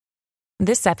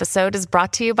This episode is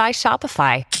brought to you by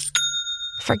Shopify.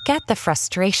 Forget the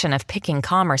frustration of picking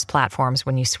commerce platforms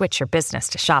when you switch your business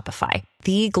to Shopify,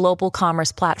 the global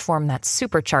commerce platform that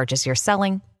supercharges your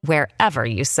selling wherever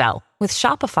you sell. With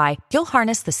Shopify, you'll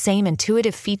harness the same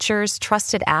intuitive features,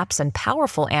 trusted apps, and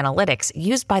powerful analytics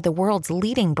used by the world's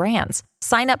leading brands.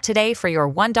 Sign up today for your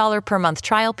 $1 per month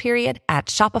trial period at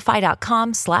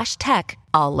shopify.com/tech,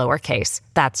 all lowercase.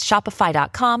 That's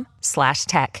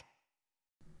shopify.com/tech.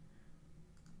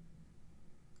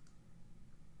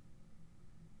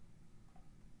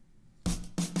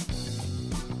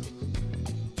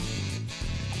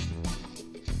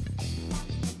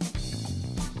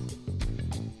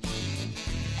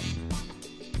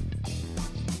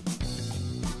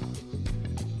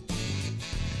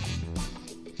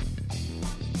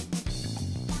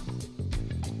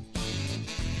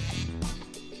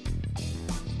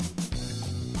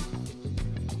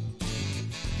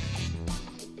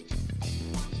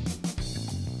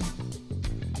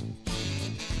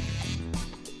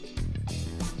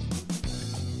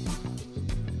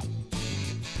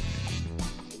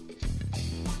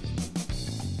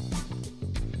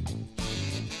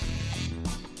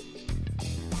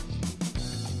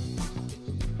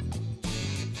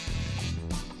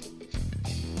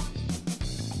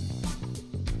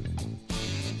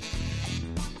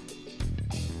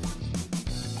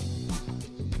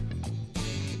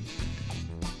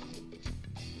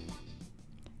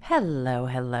 Hello,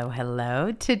 hello,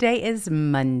 hello. Today is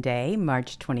Monday,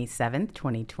 March 27th,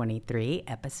 2023,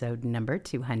 episode number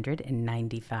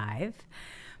 295.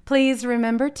 Please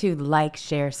remember to like,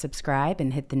 share, subscribe,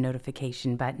 and hit the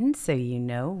notification button so you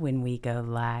know when we go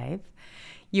live.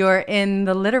 You're in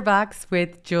the litter box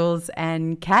with Jules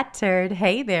and Cat Turd.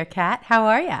 Hey there, Cat. How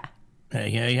are ya?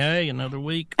 Hey, another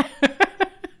week.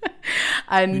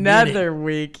 Another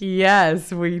week.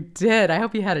 Yes, we did. I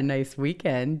hope you had a nice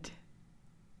weekend.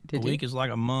 A week is like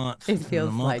a month. It feels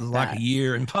and a month like is that. like a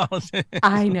year in politics.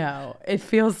 I know. It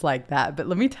feels like that. But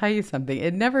let me tell you something.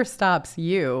 It never stops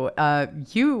you.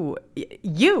 You.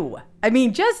 I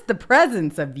mean, just the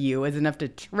presence of you is enough to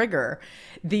trigger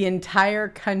the entire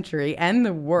country and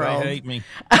the world. They hate me.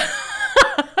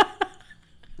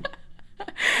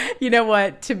 You know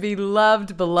what? To be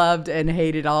loved, beloved, and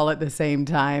hated all at the same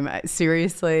time.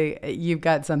 Seriously, you've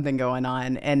got something going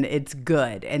on, and it's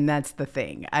good. And that's the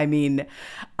thing. I mean,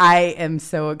 I am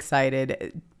so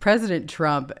excited. President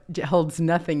Trump holds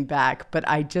nothing back, but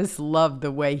I just love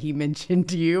the way he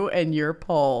mentioned you and your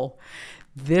poll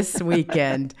this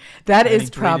weekend. That is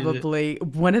probably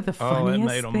one of the funniest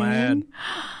things. It made them mad.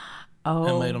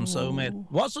 Oh, It made them so mad.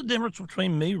 What's the difference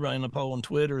between me running a poll on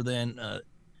Twitter than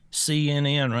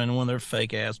CNN running one of their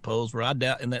fake ass polls where I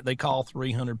doubt, and that they call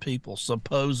 300 people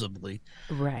supposedly.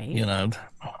 Right. You know,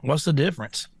 what's the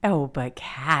difference? Oh, but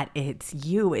Kat, it's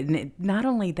you. And not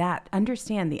only that,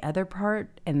 understand the other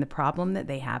part and the problem that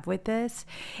they have with this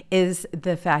is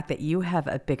the fact that you have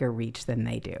a bigger reach than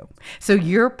they do. So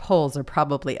your polls are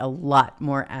probably a lot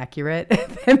more accurate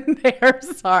than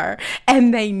theirs are.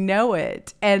 And they know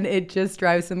it. And it just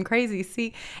drives them crazy.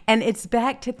 See, and it's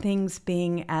back to things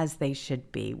being as they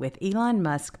should be. With Elon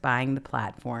Musk buying the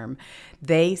platform,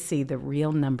 they see the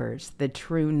real numbers, the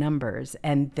true numbers,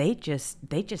 and they just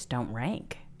don't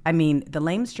rank. I mean, the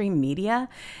lamestream media,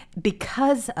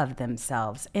 because of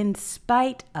themselves, in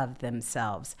spite of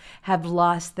themselves, have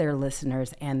lost their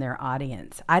listeners and their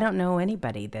audience. I don't know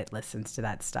anybody that listens to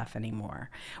that stuff anymore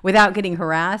without getting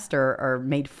harassed or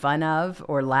made fun of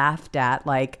or laughed at.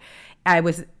 Like, I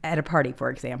was at a party, for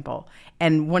example,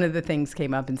 and one of the things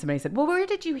came up and somebody said, well, where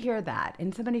did you hear that?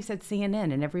 And somebody said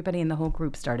CNN, and everybody in the whole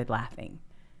group started laughing.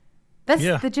 That's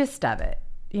the gist of it.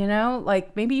 You know,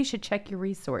 like maybe you should check your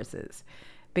resources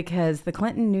because the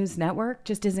Clinton News Network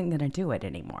just isn't going to do it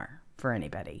anymore for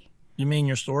anybody. You mean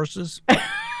your sources?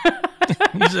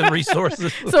 You said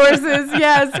resources. Sources,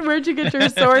 yes. Where'd you get your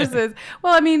sources?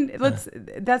 Well, I mean,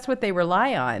 that's what they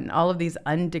rely on. All of these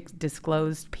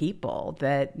undisclosed people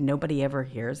that nobody ever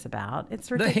hears about.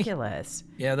 It's ridiculous.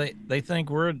 They think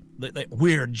we're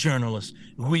journalists.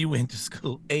 We went to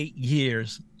school 8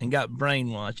 years and got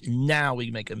brainwashed, and now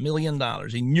we make $1 million,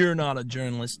 and you're not a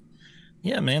journalist.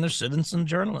 Yeah, man, they're citizen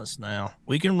journalists now.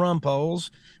 We can run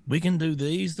polls. We can do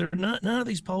these. None of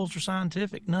these polls are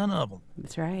scientific. None of them.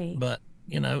 That's right. But,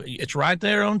 you know, it's right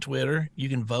there on Twitter. You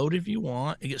can vote if you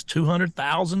want. It gets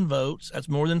 200,000 votes. That's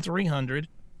more than 300.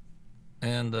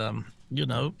 And, you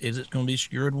know, is it going to be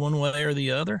skewed one way or the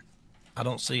other? I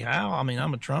don't see how. I mean,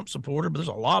 I'm a Trump supporter, but there's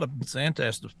a lot of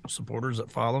DeSantis supporters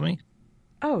that follow me.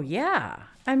 Oh, yeah.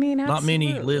 I mean, absolutely.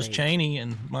 Not many Liz Cheney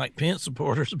and Mike Pence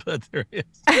supporters, but there is.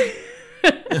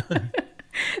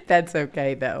 That's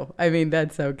okay though. I mean,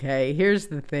 that's okay. Here's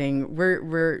the thing.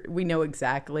 We know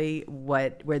exactly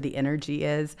where the energy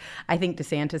is. I think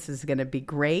DeSantis is going to be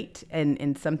great and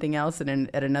in something else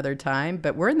and at another time,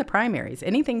 but we're in the primaries.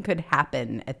 Anything could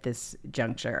happen at this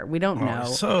juncture. We don't know.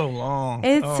 So long.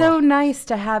 It's so nice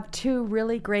to have two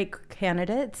really great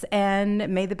candidates and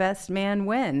may the best man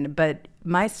win. But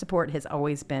my support has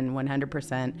always been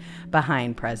 100%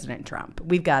 behind President Trump.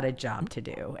 We've got a job to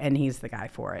do, and he's the guy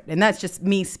for it. And that's just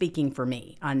me speaking for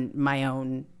me on my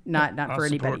own, not for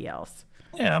anybody else.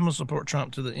 Yeah, I'm going to support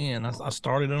Trump to the end. I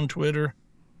started on Twitter.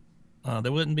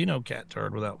 There wouldn't be no cat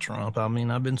turd without Trump. I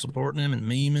mean, I've been supporting him and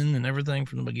memeing and everything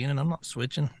from the beginning. I'm not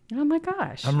switching. Oh, my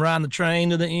gosh. I'm riding the train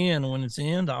to the end. When it's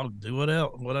end, I'll do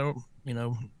whatever,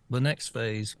 the next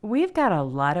phase. We've got a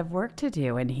lot of work to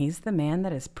do, and he's the man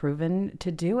that has proven to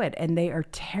do it. And they are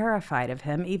terrified of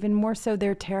him. Even more so,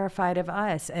 they're terrified of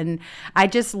us. And I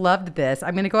just loved this.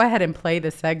 I'm going to go ahead and play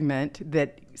the segment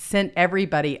that sent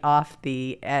everybody off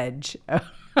the edge.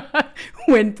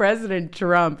 When President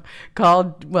Trump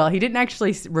he didn't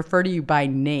actually refer to you by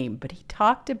name, but he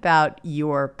talked about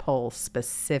your poll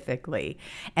specifically.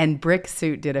 And Brick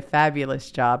Suit did a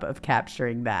fabulous job of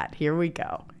capturing that. Here we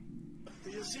go.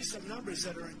 You'll see some numbers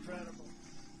that are incredible.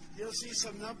 You'll see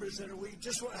some numbers we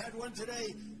just had one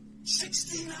today,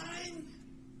 69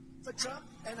 for Trump,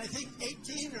 and I think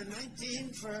 18 or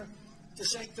 19 for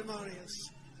DeSanctimonious.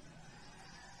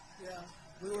 Yeah.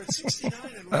 We were at 69.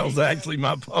 And that was actually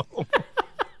my poll.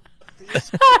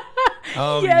 Yes,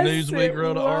 Newsweek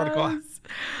wrote an article.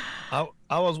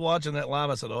 I was watching that live.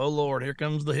 I said, "Oh Lord, here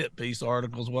comes the hit piece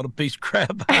articles. What a piece of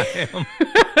crap I am."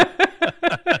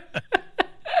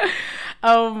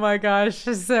 Oh my gosh!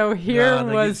 So here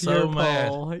was your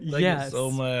poll. They get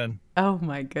so mad. Oh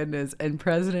my goodness! And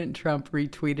President Trump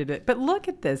retweeted it. But look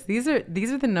at this. These are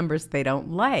the numbers they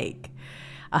don't like.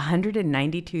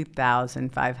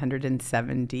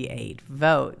 192,578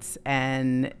 votes.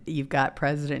 And you've got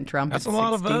President Trump at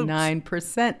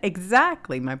 69%.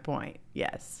 Exactly my point.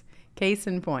 Yes. Case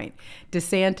in point.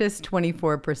 DeSantis,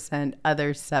 24%,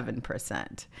 others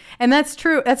 7%. And that's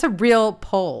true. That's a real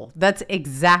poll. That's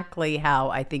exactly how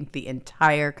I think the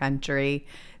entire country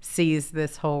sees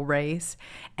this whole race.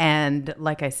 And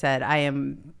like I said,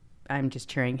 I'm just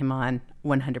cheering him on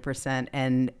 100%.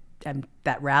 And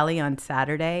that rally on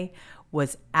Saturday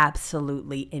was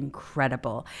absolutely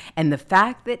incredible. And the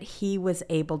fact that he was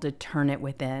able to turn it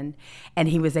within and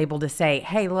he was able to say,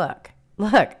 hey, look,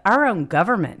 our own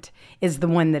government is the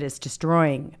one that is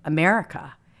destroying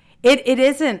America. It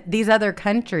isn't these other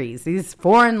countries, these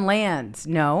foreign lands.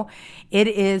 No, it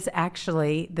is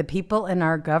actually the people in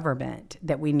our government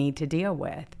that we need to deal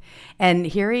with. And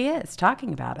here he is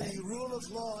talking about it. The rule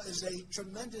of law is a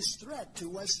tremendous threat to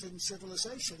Western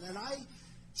civilization. And I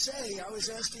was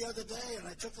asked the other day, and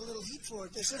I took a little heat for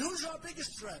it. They said, who's our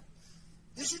biggest threat?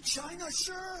 Is it China,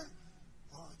 sir?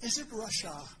 Is it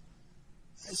Russia?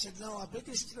 I said, no, our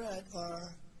biggest threat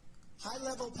are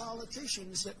high-level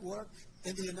politicians that work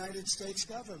in the United States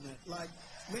government, like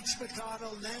Mitch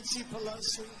McConnell, Nancy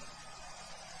Pelosi,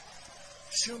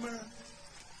 Schumer,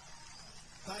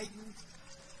 Biden,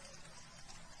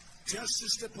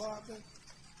 Justice Department,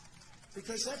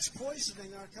 because that's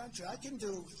poisoning our country. I can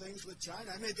do things with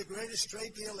China. I made the greatest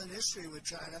trade deal in history with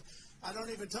China. I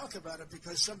don't even talk about it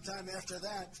because sometime after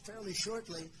that, fairly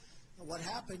shortly, what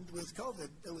happened with COVID,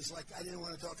 it was like I didn't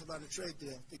want to talk about a trade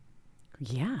deal.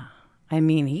 Yeah. I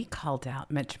mean, he called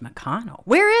out Mitch McConnell.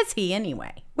 Where is he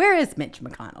anyway? Where is Mitch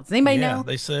McConnell? Does anybody know?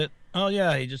 They said, oh,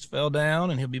 yeah, he just fell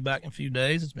down and he'll be back in a few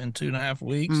days. It's been 2.5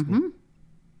 weeks. Mm-hmm.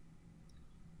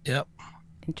 Yep.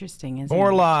 Interesting, isn't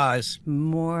More it? lies.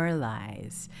 More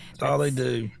lies. That's all they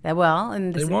do. Well,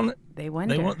 and they wonder.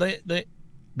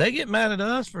 They get mad at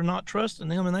us for not trusting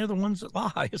them, and they're the ones that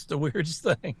lie. It's the weirdest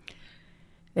thing.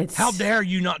 How dare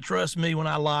you not trust me when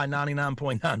I lie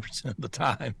 99.9% of the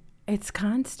time? It's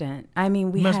constant. I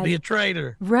mean, we must be a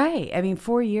traitor. Right. I mean,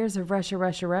 4 years of Russia,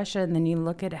 and then you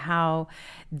look at how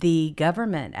the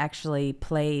government actually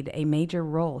played a major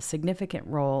role, significant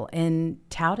role in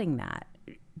touting that,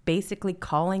 basically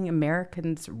calling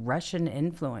Americans Russian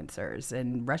influencers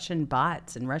and Russian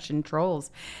bots and Russian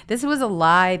trolls. This was a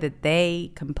lie that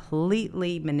they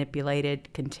completely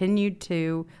manipulated, continued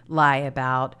to lie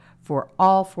about for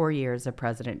all 4 years of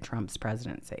President Trump's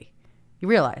presidency. You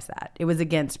realize that. It was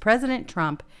against President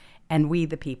Trump and we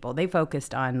the people. They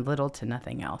focused on little to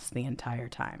nothing else the entire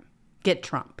time. Get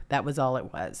Trump. That was all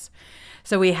it was.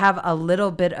 So we have a little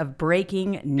bit of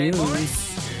breaking news. Hey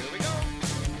boys, here we go.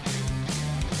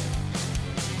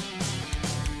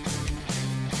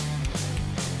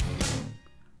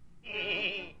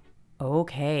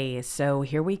 Okay, so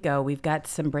here we go. We've got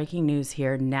some breaking news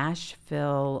here.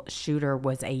 Nashville shooter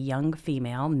was a young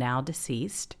female, now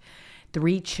deceased.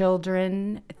 3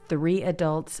 children, 3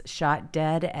 adults shot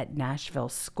dead at Nashville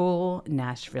school.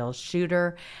 Nashville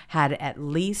shooter had at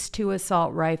least 2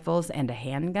 assault rifles and a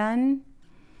handgun.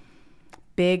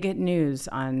 Big news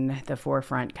on the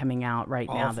forefront coming out right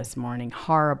now this morning.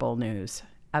 Horrible news.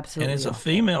 Absolutely. And it's a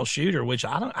female shooter, which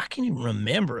I can't even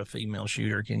remember a female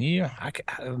shooter. Can you?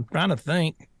 I'm trying to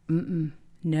think.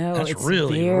 No, That's it's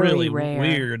really, very really rare.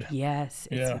 weird. Yes,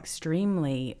 it's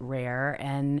extremely rare.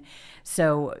 And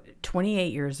so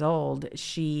 28 years old,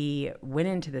 she went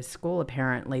into the school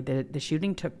apparently. The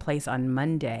shooting took place on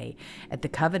Monday at the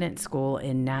Covenant School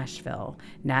in Nashville.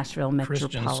 Nashville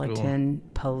Metropolitan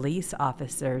Police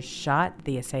officers shot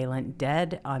the assailant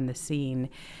dead on the scene.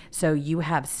 So you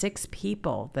have 6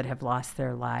 people that have lost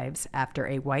their lives after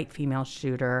a white female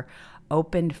shooter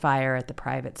opened fire at the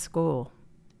private school.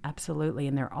 Absolutely.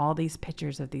 And there are all these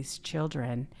pictures of these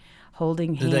children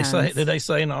holding hands. Did they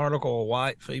say in the article a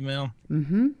white female?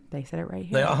 Mm-hmm. They said it right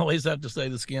here. They always have to say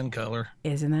the skin color.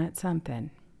 Isn't that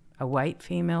something? A white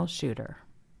female shooter.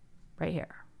 Right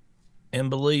here.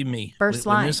 And believe me, First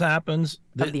when line this happens,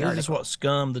 this article. is what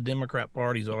scum the Democrat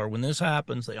parties are. When this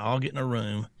happens, they all get in a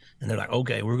room and they're like,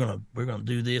 okay, we're gonna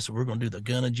do this, we're gonna do the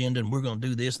gun agenda, and we're gonna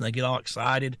do this, and they get all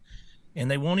excited. And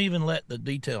they won't even let the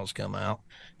details come out,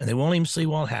 and they won't even see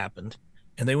what happened,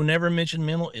 and they will never mention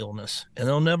mental illness, and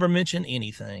they'll never mention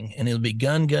anything, and it'll be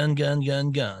gun, gun, gun,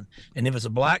 gun, gun. And if it's a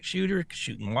black shooter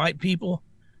shooting white people,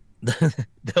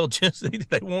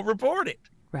 they won't report it.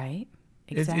 Right.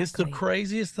 Exactly. It's the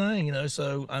craziest thing, you know.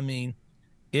 So I mean,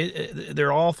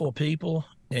 they're awful people,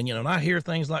 and you know, and I hear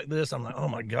things like this, I'm like, oh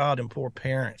my God, and poor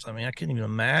parents. I mean, I couldn't even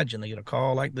imagine they get a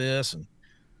call like this, and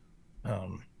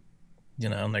you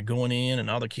know, and they're going in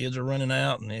and all the kids are running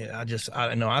out.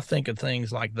 And I think of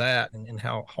things like that and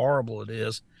how horrible it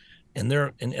is. And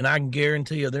and I can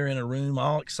guarantee you they're in a room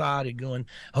all excited going,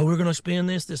 oh, we're going to spin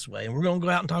this way. And we're going to go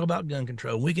out and talk about gun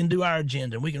control. We can do our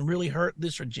agenda, and we can really hurt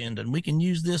this agenda. And we can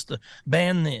use this to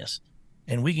ban this.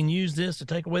 And we can use this to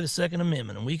take away the Second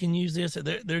Amendment. And we can use this.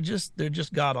 They're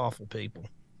just God awful people.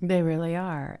 They really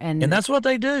are. And that's what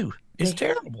they do. It's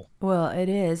terrible. Well, it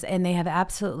is. And they have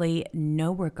absolutely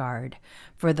no regard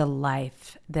for the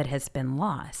life that has been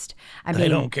lost. They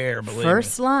don't care, believe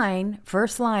me.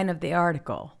 First line of the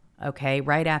article, okay,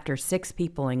 right after 6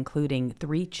 people, including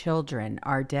 3 children,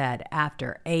 are dead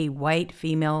after a white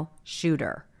female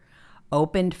shooter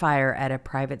opened fire at a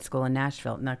private school in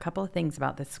Nashville. Now, a couple of things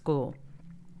about this school.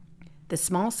 The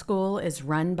small school is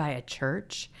run by a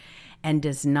church and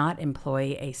does not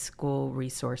employ a school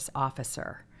resource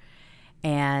officer.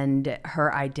 And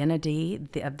her identity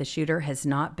of the shooter has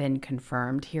not been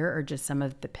confirmed. Here are just some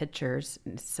of the pictures.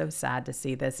 It's so sad to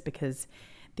see this because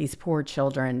these poor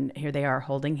children, here they are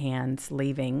holding hands,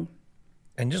 leaving.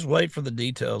 And just wait for the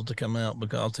details to come out,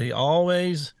 because he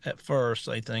always at first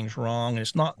say things wrong. And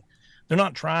they're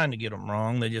not trying to get them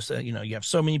wrong. They just say, you know, you have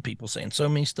so many people saying so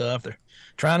many stuff. They're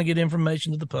trying to get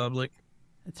information to the public.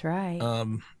 That's right.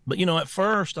 But, you know, at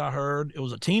first I heard it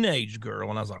was a teenage girl,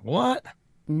 and I was like, what?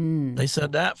 They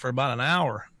said that for about an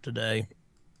hour today.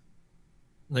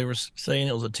 They were saying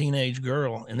it was a teenage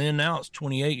girl, and then now it's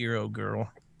 28-year-old girl,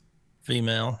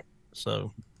 female.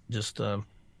 So just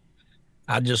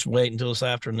I just wait until this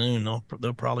afternoon.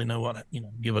 They'll probably know what, you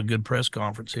know, give a good press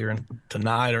conference here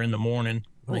tonight or in the morning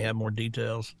when they have more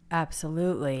details.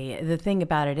 Absolutely. The thing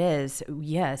about it is,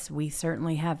 yes, we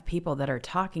certainly have people that are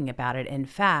talking about it. In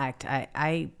fact,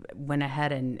 I went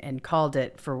ahead and called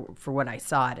it for what I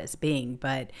saw it as being.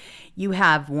 But you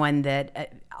have one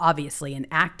that obviously an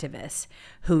activist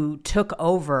who took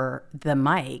over the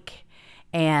mic.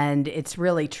 And it's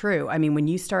really true. I mean, when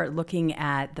you start looking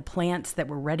at the plants that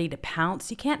were ready to pounce,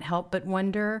 you can't help but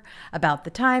wonder about the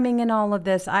timing and all of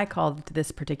this. I called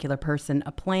this particular person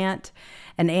a plant.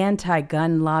 An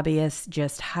anti-gun lobbyist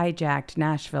just hijacked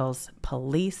Nashville's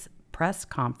police press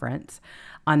conference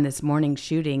on this morning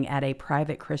shooting at a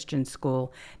private Christian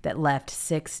school that left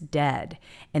 6 dead.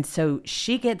 And so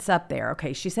she gets up there.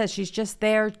 Okay, she says she's just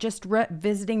there, just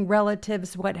visiting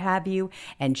relatives, what have you.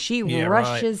 And she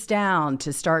rushes down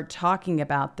to start talking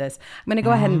about this. I'm going to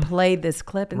go ahead and play this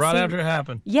clip. And after it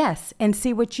happened. Yes, and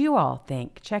see what you all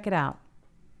think. Check it out.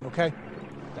 Okay,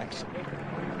 thanks.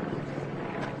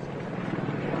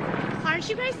 Aren't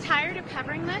you guys tired of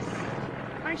covering this?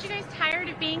 Aren't you guys tired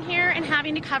of being here and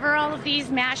having to cover all of these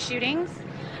mass shootings?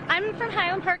 I'm from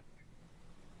Highland Park.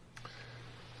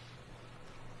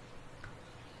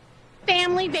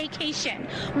 Family family vacation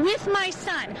with my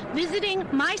son, visiting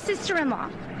my sister-in-law.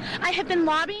 I have been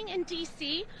lobbying in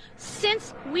D.C.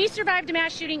 since we survived a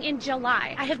mass shooting in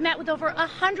July. I have met with over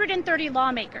 130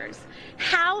 lawmakers.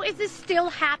 How is this still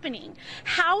happening?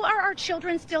 How are our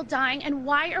children still dying, and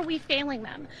why are we failing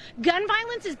them? Gun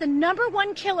violence is the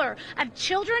 #1 killer of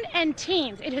children and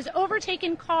teens. It has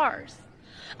overtaken cars.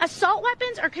 Assault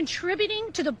weapons are contributing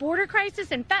to the border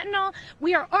crisis and fentanyl.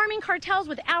 We are arming cartels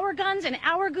with our guns and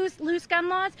our loose gun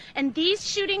laws. And these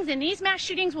shootings and these mass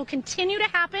shootings will continue to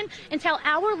happen until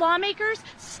our lawmakers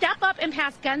step up and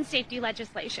pass gun safety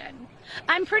legislation.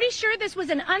 I'm pretty sure this was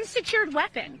an unsecured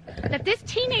weapon that this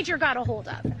teenager got a hold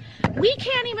of. We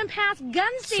can't even pass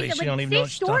gun safe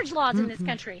storage laws in this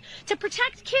country to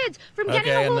protect kids from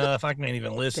getting a hold of. Enough. I can't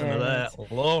even listen to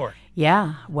that. Lord.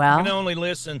 Yeah, well. I can only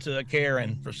listen to a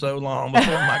Karen for so long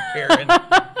before my Karen.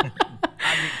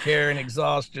 I get Karen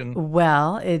exhaustion.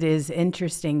 Well, it is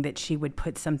interesting that she would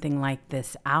put something like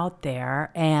this out there,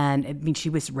 and I mean, she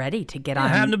was ready to get on. It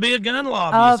happened to be a gun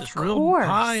lobbyist. It's real course.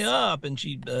 high up, and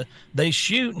they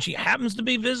shoot, and she happens to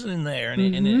be visiting there,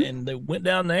 and they went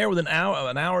down there with an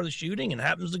hour of the shooting, and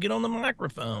happens to get on the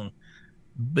microphone.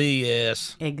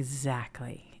 BS.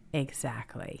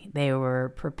 Exactly. They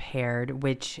were prepared,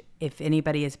 which, if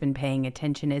anybody has been paying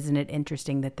attention, isn't it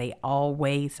interesting that they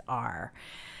always are?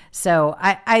 So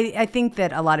I think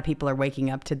that a lot of people are waking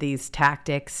up to these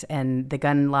tactics and the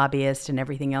gun lobbyist and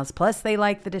everything else. Plus, they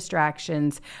like the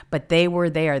distractions, but they were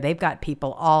there. They've got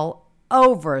people all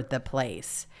over the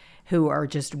place who are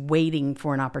just waiting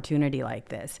for an opportunity like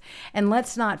this. And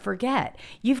let's not forget,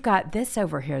 you've got this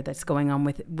over here that's going on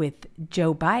with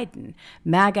Joe Biden.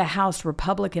 MAGA House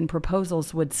Republican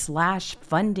proposals would slash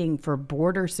funding for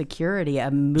border security,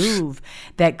 a move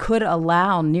that could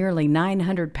allow nearly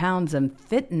 900 pounds of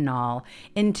fentanyl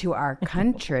into our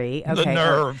country. Okay, the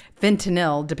nerve.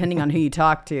 Fentanyl, depending on who you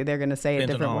talk to, they're going to say it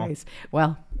different Fentanyl. ways.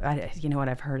 Well, you know what?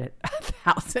 I've heard it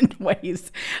 1,000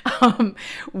 ways.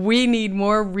 We need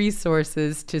more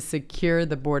resources to secure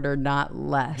the border, not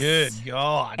less. Good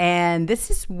God. And this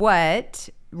is what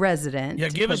resident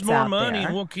give us puts more out money there.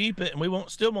 and we'll keep it, and we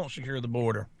still won't secure the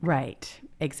border. Right,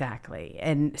 exactly.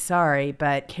 And sorry,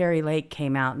 but Carrie Lake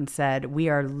came out and said, we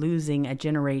are losing a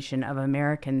generation of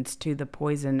Americans to the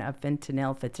poison of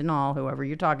fentanyl, whoever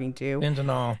you're talking to.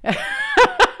 Fentanyl.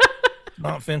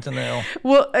 Not fentanyl.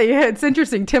 Well, yeah, it's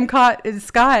interesting. Tim Scott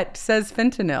says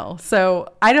fentanyl. So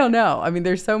I don't know. I mean,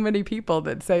 there's so many people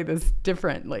that say this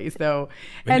differently. So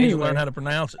We need to learn how to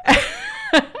pronounce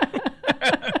it.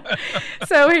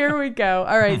 So here we go.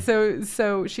 All right.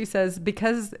 So she says,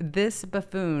 because this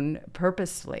buffoon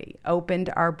purposely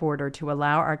opened our border to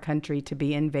allow our country to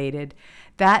be invaded,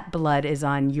 that blood is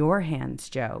on your hands,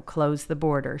 Joe. Close the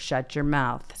border. Shut your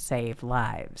mouth. Save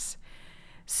lives.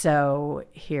 So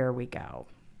here we go.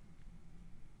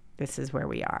 This is where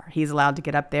we are. He's allowed to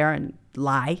get up there and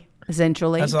lie,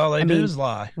 essentially. That's all they do is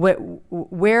lie.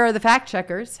 Where are the fact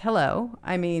checkers? Hello.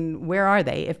 I mean, where are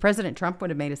they? If President Trump would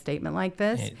have made a statement like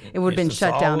this, it would have been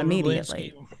shut down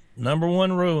immediately.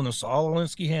 #1 rule in the Saul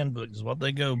Alinsky handbook is what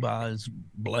they go by, is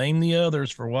blame the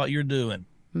others for what you're doing.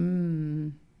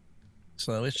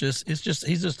 So it's just he's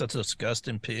just a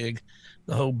disgusting pig.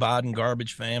 The whole Biden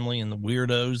garbage family and the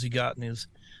weirdos he got in his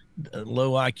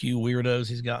low IQ weirdos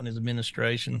he's got in his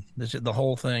administration. The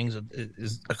whole thing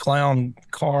is a clown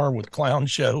car with clown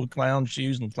show, clown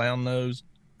shoes and clown nose,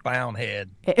 clown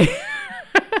head.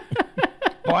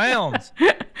 Clowns.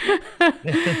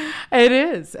 It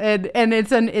is, and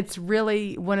it's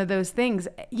really one of those things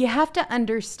you have to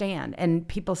understand. And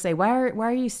people say, why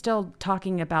are you still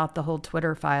talking about the whole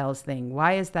Twitter files thing?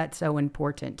 Why is that so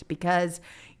important? Because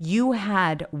you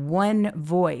had one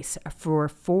voice for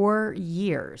 4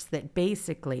 years that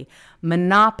basically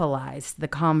monopolized the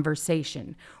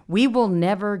conversation. We will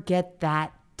never get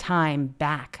that time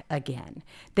back again.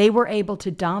 They were able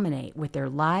to dominate with their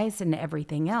lies and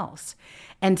everything else.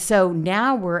 And so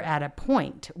now we're at a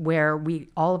point where we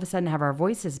all of a sudden have our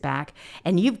voices back,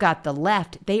 and you've got the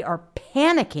left. They are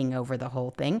panicking over the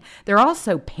whole thing. They're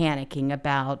also panicking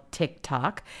about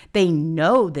TikTok. They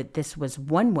know that this was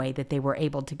one way that they were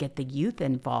able to get the youth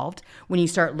involved when you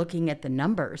start looking at the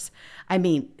numbers. I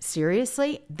mean,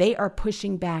 seriously, they are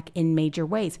pushing back in major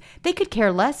ways. They could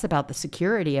care less about the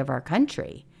security of our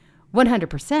country.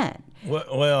 100%.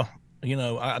 Well,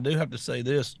 I do have to say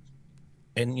this.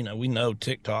 And, we know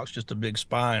TikTok's just a big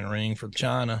spying ring for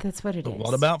China. That's what it is. But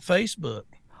what about Facebook?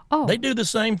 Oh, They do the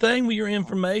same thing with your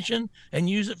information and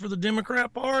use it for the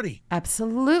Democrat Party.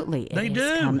 absolutely. They It do.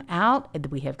 has come out.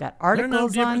 We have got They're no articles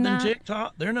on different than that.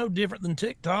 TikTok. They're no different than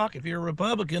TikTok. If you're a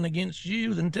Republican against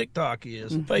you, than TikTok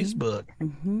is. Facebook.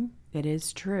 It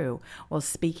is true. Well,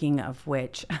 speaking of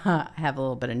which, I have a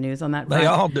little bit of news on that They front.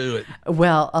 all do it.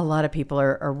 Well, a lot of people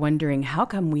are wondering, how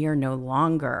come we are no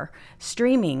longer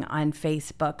streaming on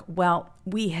Facebook? Well,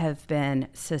 we have been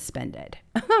suspended.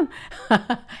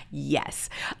 Yes.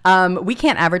 We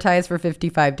can't advertise for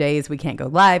 55 days. We can't go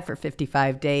live for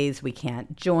 55 days. We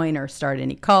can't join or start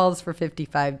any calls for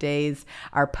 55 days.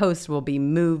 Our posts will be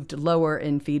moved lower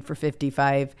in feed for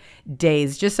 55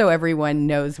 days. Just so everyone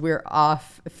knows, we're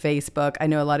off Facebook. I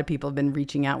know a lot of people have been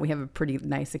reaching out. We have a pretty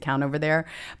nice account over there,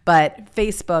 but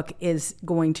Facebook is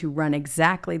going to run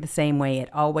exactly the same way it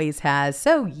always has.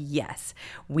 So yes,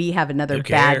 we have another Who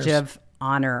badge cares? of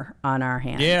honor on our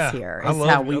hands Yeah, here. I Is love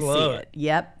how it. we I see love it. it.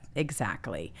 Yep,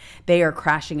 exactly. They are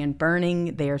crashing and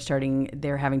burning. They're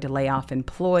having to lay off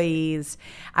employees.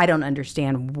 I don't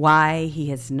understand why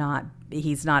he's not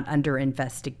under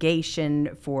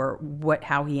investigation for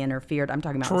how he interfered. I'm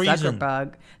talking about Treason.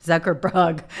 Zuckerbucks.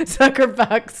 Zuckerbug.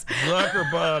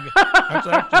 That's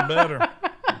actually better.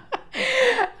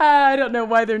 I don't know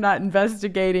why they're not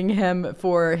investigating him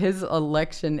for his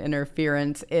election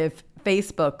interference. If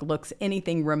Facebook looks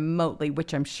anything remotely,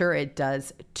 which I'm sure it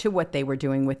does, to what they were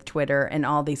doing with Twitter and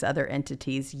all these other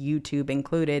entities, YouTube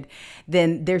included,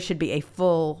 then there should be a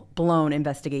full-blown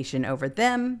investigation over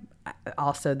them,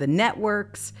 also the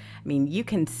networks. I mean, you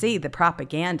can see the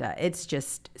propaganda. It's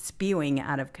just spewing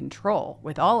out of control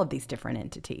with all of these different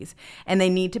entities. And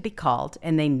they need to be called,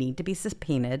 and they need to be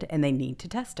subpoenaed, and they need to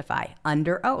testify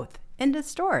under oath. End of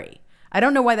story. I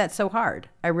don't know why that's so hard.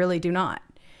 I really do not.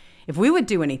 If we would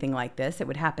do anything like this, it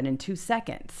would happen in 2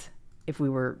 seconds. If we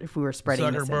were spreading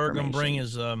this Zuckerberg information. gonna bring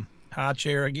his high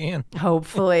chair again.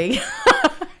 Hopefully.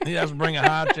 He has to bring a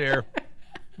high chair,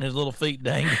 and his little feet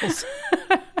dangles.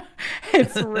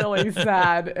 It's really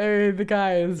sad. I mean, the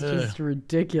guy is just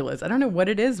ridiculous. I don't know what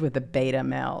it is with the beta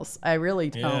males. I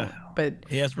really don't. Yeah. But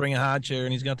He has to bring a high chair,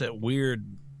 and he's got that weird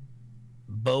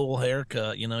bowl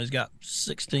haircut. You know, he's got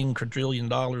 $16 quadrillion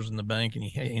in the bank, and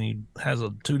he has a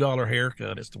 $2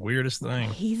 haircut. It's the weirdest thing.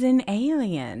 he's an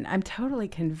alien. I'm totally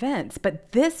convinced.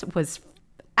 But this was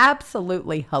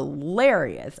absolutely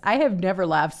hilarious. I have never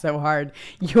laughed so hard.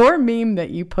 Your meme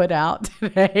that you put out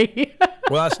today.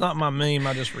 Well, it's not my meme.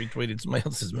 I just retweeted somebody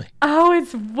else's meme. Oh,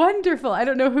 it's wonderful. I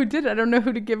don't know who did it. I don't know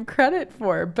who to give credit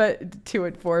for,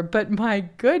 but my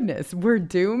goodness, we're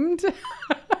doomed.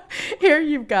 Here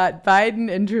you've got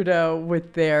Biden and Trudeau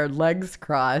with their legs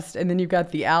crossed, and then you've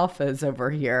got the alphas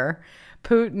over here,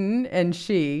 Putin and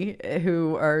Xi,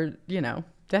 who are,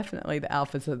 definitely the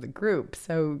alphas of the group.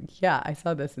 So yeah, I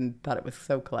saw this and thought it was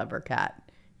so clever, Kat.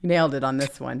 You nailed it on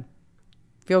this one.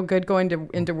 Feel good going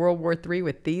into World War III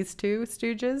with these two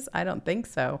stooges? I don't think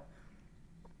so.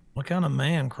 What kind of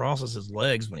man crosses his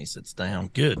legs when he sits down?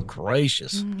 Good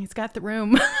gracious. He's got the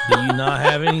room. Do you not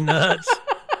have any nuts?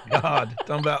 God,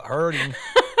 talking about hurting.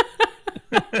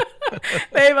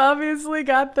 They've obviously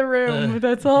got the room.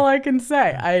 That's all I can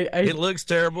say. It looks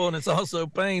terrible, and it's also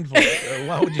painful. So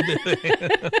why would you do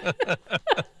it?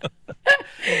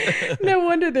 No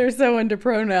wonder they're so into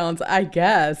pronouns, I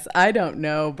guess. I don't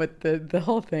know, but the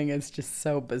whole thing is just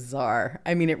so bizarre.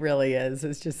 I mean, it really is.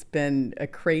 It's just been a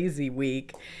crazy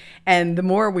week. And the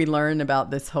more we learn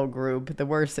about this whole group, the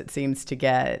worse it seems to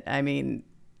get. I mean,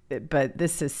 but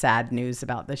this is sad news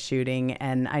about the shooting.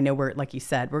 And I know like you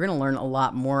said, we're going to learn a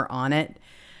lot more on it.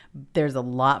 There's a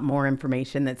lot more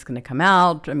information that's going to come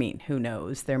out. I mean, who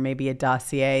knows? There may be a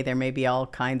dossier. There may be all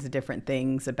kinds of different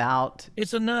things about.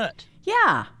 It's a nut.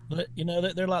 Yeah. But,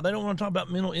 they're like, they don't want to talk about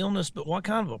mental illness, but what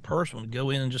kind of a person would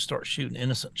go in and just start shooting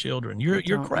innocent children? You're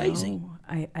crazy. Know.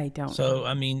 I don't So, know.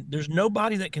 I mean, there's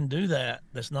nobody that can do that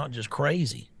that's not just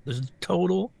crazy. There's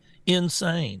total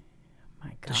insane.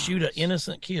 My God. To shoot at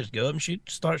innocent kids. Go up and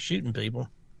start shooting people.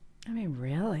 I mean,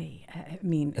 really? I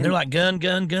mean, And they're like, gun,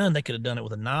 gun, gun. They could have done it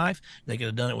with a knife. They could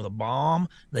have done it with a bomb.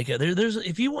 They could.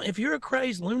 If you're a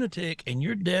crazed lunatic and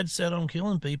you're dead set on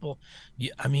killing people,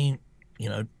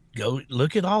 go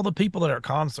look at all the people that are at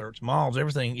concerts, malls,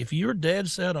 everything. If you're dead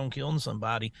set on killing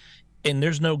somebody, and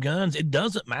there's no guns, it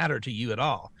doesn't matter to you at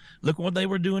all. Look what they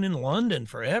were doing in London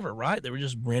forever, right? They were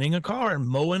just renting a car and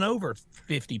mowing over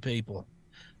 50 people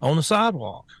on the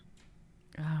sidewalk.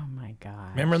 oh my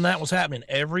God. Remember that was happening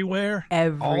everywhere?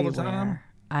 All the time?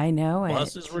 I know it.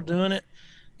 Buses were doing it.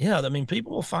 Yeah, I mean,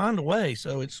 people will find a way.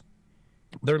 So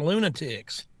they're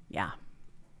lunatics. Yeah.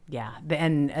 Yeah,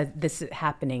 and this is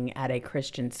happening at a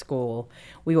Christian school.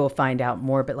 We will find out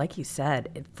more. But like you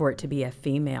said, for it to be a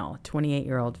female,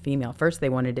 28-year-old female, first they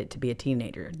wanted it to be a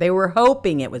teenager. They were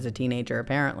hoping it was a teenager,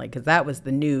 apparently, because that was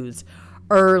the news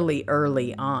early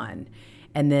on.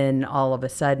 And then all of a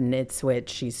sudden it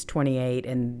switched. She's 28,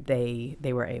 and they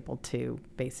were able to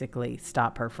basically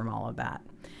stop her from all of that.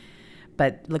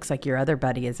 But looks like your other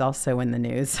buddy is also in the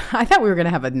news. I thought we were going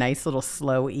to have a nice little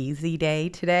slow, easy day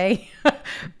today.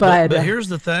 but here's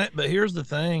the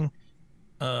thing.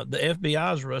 The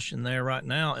FBI is rushing there right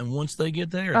now, and once they get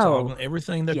there,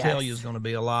 everything they tell you is going to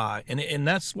be a lie. And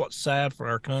that's what's sad for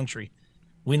our country.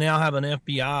 We now have an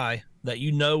FBI that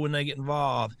when they get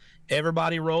involved,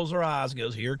 everybody rolls their eyes,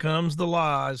 goes, "Here comes the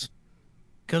lies,"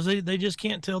 because they just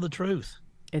can't tell the truth.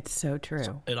 It's so true.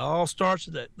 So it all starts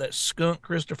with that skunk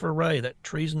Christopher Wray, that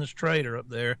treasonous traitor up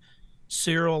there,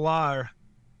 serial liar.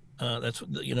 That's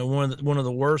one of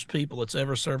the worst people that's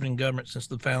ever served in government since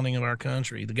the founding of our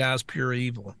country. The guy's pure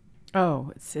evil.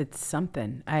 Oh, it's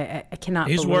something. I cannot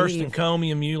believe. He's worse than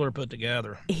Comey and Mueller put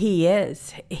together. He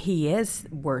is. He is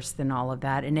worse than all of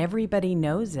that, and everybody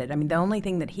knows it. I mean, the only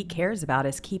thing that he cares about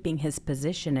is keeping his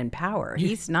position in power.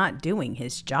 He's not doing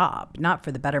his job, not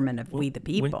for the betterment of we the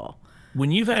people. When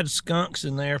you've had skunks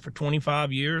in there for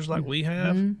 25 years like we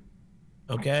have,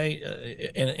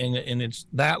 okay, and it's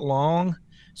that long,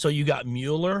 so you got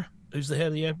Mueller, who's the head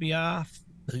of the FBI,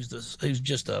 who's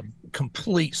just a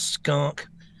complete skunk,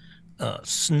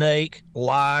 snake,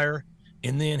 liar,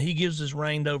 and then he gives his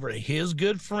reign over to his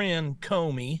good friend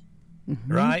Comey,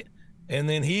 right? And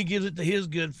then he gives it to his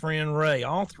good friend Ray.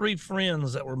 All three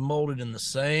friends that were molded in the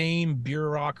same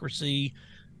bureaucracy.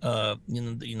 We're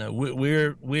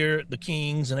the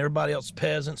kings and everybody else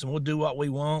peasants, and we'll do what we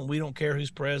want. We don't care who's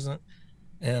president.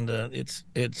 And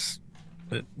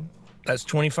that's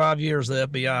 25 years of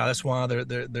the FBI. That's why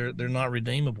they're not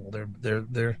redeemable.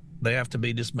 They have to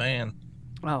be disbanded.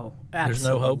 Oh, absolutely. There's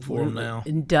no hope for them now.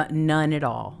 None at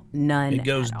all. None. It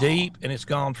goes deep, and it's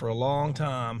gone for a long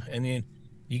time. And then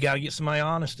you got to get somebody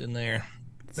honest in there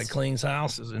that cleans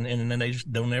houses, and then they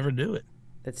just don't ever do it.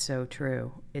 That's so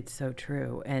true. It's so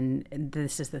true. And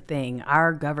this is the thing.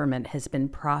 Our government has been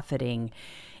profiting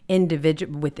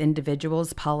with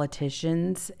individuals,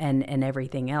 politicians, and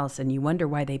everything else. And you wonder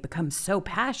why they become so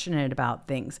passionate about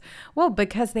things. Well,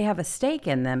 because they have a stake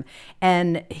in them.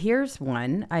 And here's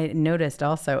one I noticed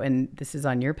also, and this is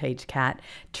on your page, Kat,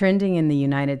 trending in the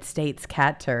United States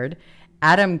cat turd,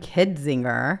 Adam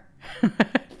Kinzinger,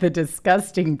 the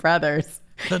disgusting brothers.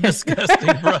 The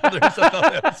disgusting brothers. I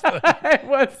thought that was funny. It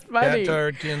was funny. Cat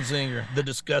turd Kinzinger, the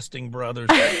disgusting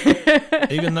brothers.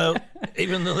 even though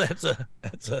that's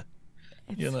a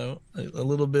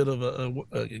little bit of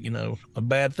a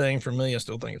bad thing for me, I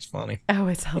still think it's funny. Oh,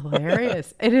 it's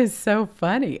hilarious. It is so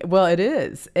funny. Well, it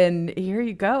is. And here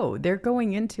you go. They're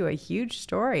going into a huge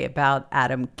story about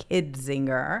Adam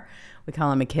Kinzinger. We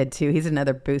call him a kid too. He's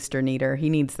another booster needer.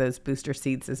 He needs those booster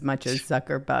seats as much as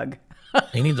Zuckerberg.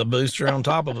 He needs a booster on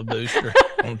top of a booster,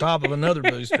 on top of another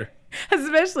booster.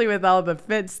 Especially with all the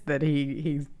fits that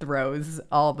he throws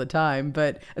all the time,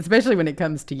 but especially when it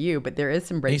comes to you. But there is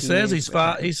some breaking news.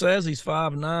 He says he's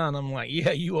 5'9". I'm like,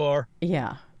 yeah, you are.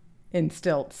 Yeah, in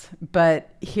stilts.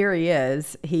 But here he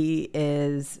is. He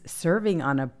is serving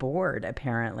on a board,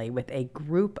 apparently, with a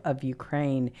group of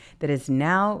Ukraine that is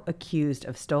now accused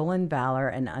of stolen valor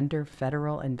and under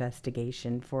federal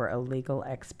investigation for illegal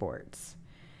exports.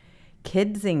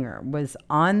 Kinzinger was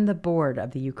on the board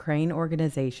of the Ukraine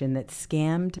organization that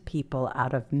scammed people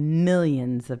out of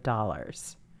millions of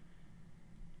dollars.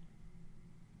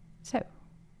 So,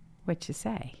 what you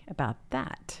say about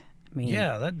that? I mean,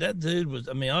 yeah, that dude was,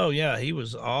 he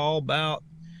was all about,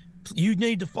 you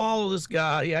need to follow this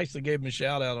guy. He actually gave him a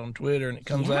shout out on Twitter, and it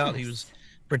comes out he was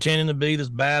pretending to be this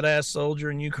badass soldier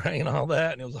in Ukraine and all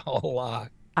that, and it was all a lie.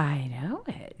 I know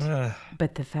it.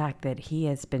 But the fact that he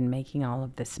has been making all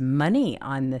of this money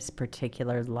on this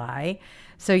particular lie.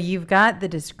 So you've got the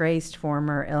disgraced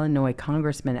former Illinois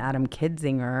Congressman Adam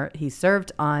Kinzinger. He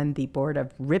served on the board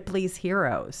of Ripley's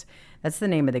Heroes. That's the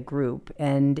name of the group.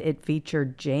 And it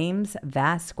featured James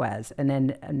Vasquez,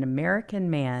 an American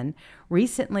man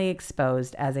recently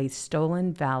exposed as a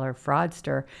stolen valor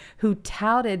fraudster who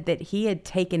touted that he had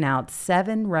taken out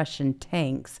 7 Russian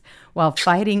tanks while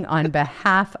fighting on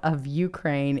behalf of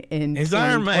Ukraine in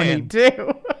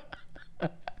 2022.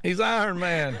 He's Iron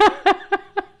Man.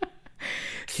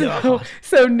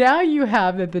 So now you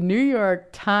have that the New York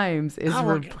Times is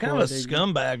reporting. What kind of a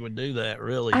scumbag would do that,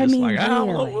 really? I mean, I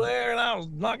was over there and I was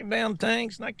knocking down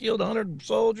tanks and I killed 100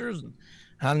 soldiers.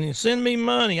 And you send me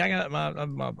money. I got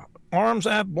my arms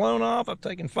half blown off. I've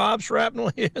taken 5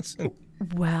 shrapnel hits. And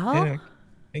Well,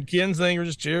 and Kinzinger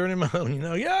just cheering him on.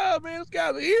 Yeah, man, this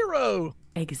guy's a hero.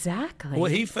 exactly.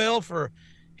 Well, he fell for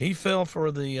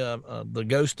the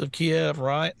Ghost of Kiev,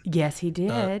 right? Yes, he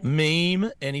did.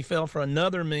 Meme, and he fell for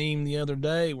another meme the other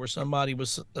day where somebody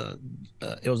was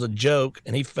it was a joke,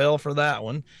 and he fell for that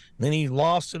one. Then he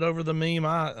lost it over the meme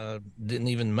I didn't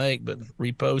even make, but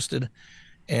reposted.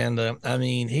 And I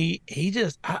mean, he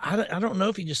just I don't know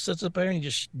if he just sits up there and he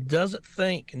just doesn't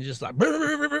think and just like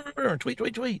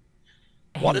tweet.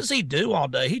 What does he do all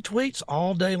day? He tweets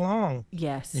all day long.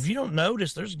 Yes. If you don't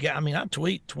notice, I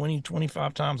tweet 20,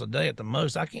 25 times a day at the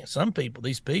most.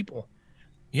 These people,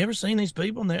 you ever seen these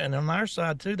people? And on our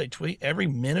side too, they tweet every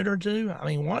minute or two. I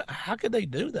mean, how could they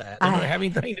do that? They don't have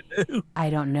anything to do. I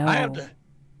don't know.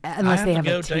 Unless they have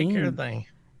to go a team. take care of things.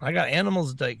 I got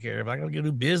animals to take care of. I got to go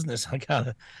do business. I got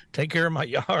to take care of my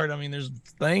yard. I mean, there's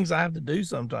things I have to do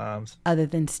sometimes. Other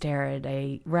than stare at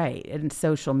and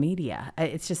social media.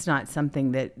 It's just not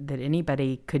something that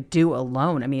anybody could do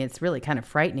alone. I mean, it's really kind of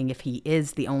frightening if he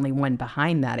is the only one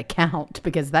behind that account,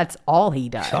 because that's all he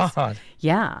does. God.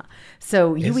 Yeah.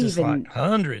 So it's just like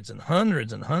hundreds and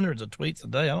hundreds and hundreds of tweets a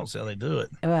day. I don't see how they do it.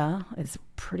 Well, it's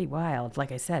pretty wild.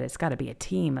 Like I said, it's got to be a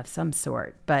team of some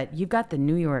sort. But you've got the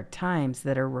New York Times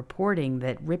that are reporting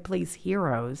that Ripley's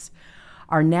heroes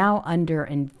are now under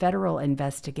federal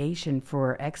investigation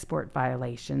for export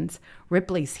violations.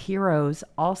 Ripley's heroes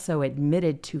also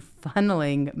admitted to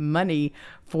funneling money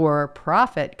for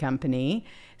profit company.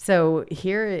 So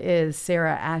here is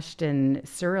Sarah Ashton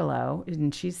Cirillo,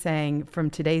 and she's saying from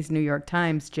today's New York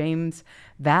Times, James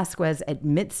Vasquez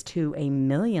admits to a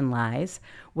million lies,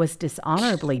 was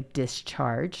dishonorably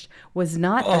discharged, was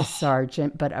not a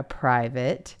sergeant but a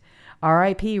private.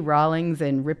 R.I.P. Rawlings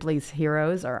and Ripley's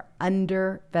heroes are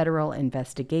under federal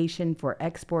investigation for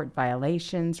export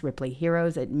violations. Ripley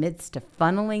Heroes admits to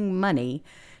funneling money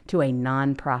to a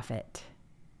nonprofit.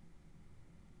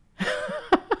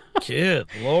 Good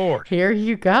Lord. Here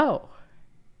you go.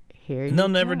 And they'll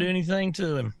never do anything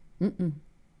to him. Mm-mm.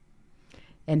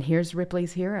 And here's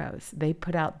Ripley's Heroes. They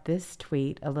put out this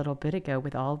tweet a little bit ago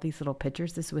with all these little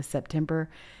pictures. This was September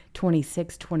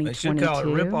 26, 2022. They should call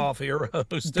it Rip-Off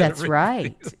Heroes. That's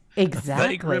right. Exactly.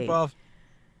 Fake rip-off.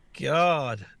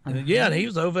 God. And yeah, he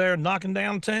was over there knocking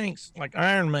down tanks like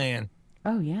Iron Man.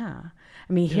 Oh, yeah.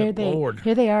 I mean, here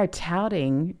they are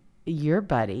touting your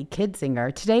buddy,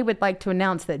 Kinzinger, today would like to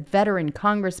announce that veteran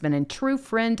congressman and true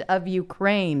friend of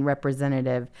Ukraine,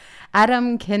 Representative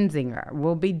Adam Kinzinger,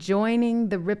 will be joining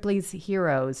the Ripley's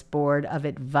Heroes Board of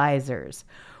Advisors.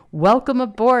 Welcome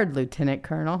aboard, Lieutenant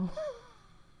Colonel.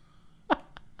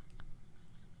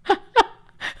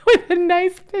 With a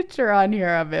nice picture on here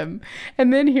of him.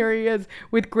 And then here he is,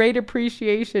 with great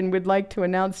appreciation, would like to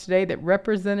announce today that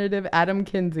Representative Adam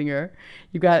Kinzinger,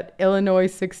 you got Illinois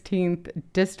 16th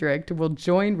District, will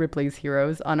join Ripley's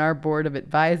Heroes on our board of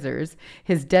advisors.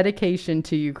 His dedication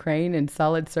to Ukraine and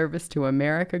solid service to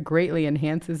America greatly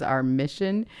enhances our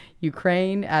mission.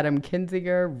 Ukraine, Adam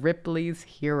Kinzinger, Ripley's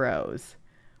Heroes.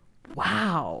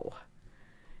 Wow.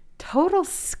 Total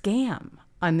scam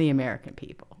on the American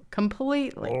people.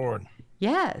 Completely. Lord.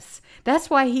 Yes. That's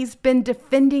why he's been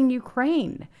defending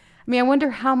Ukraine. I mean, I wonder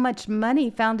how much money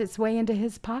found its way into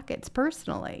his pockets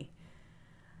personally.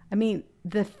 I mean,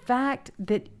 the fact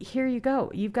that, here you go,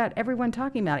 you've got everyone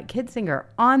talking about it. Kinzinger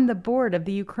on the board of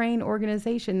the Ukraine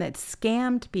organization that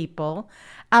scammed people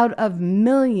out of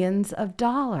millions of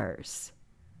dollars.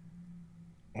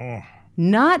 Oh,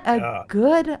 Not a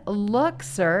good look,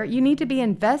 sir. You need to be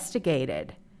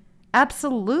investigated.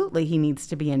 Absolutely, he needs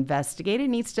to be investigated. He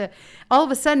needs to, all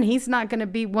of a sudden, he's not going to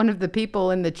be one of the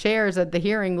people in the chairs at the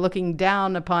hearing looking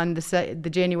down upon the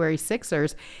January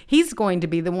 6ers. He's going to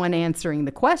be the one answering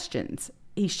the questions.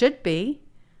 He should be.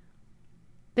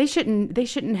 They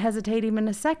shouldn't hesitate even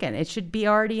a second. It should be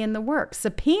already in the works.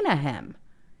 Subpoena him.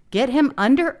 Get him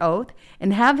under oath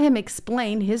and have him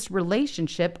explain his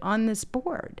relationship on this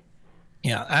board.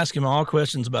 Yeah, ask him all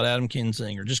questions about Adam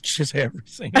Kinzinger. Just every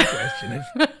single question.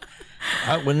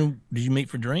 When did you meet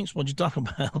for drinks? What'd you talk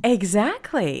about?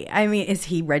 Exactly. I mean, is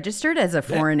he registered as a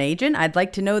foreign agent? I'd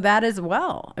like to know that as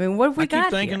well. I mean, what have we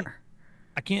got here?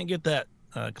 I can't get that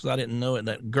because I didn't know it.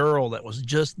 That girl that was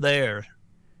just there,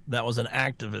 that was an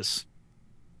activist,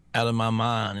 out of my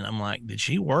mind. And I'm like, did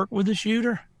she work with the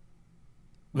shooter?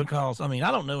 Because, I mean,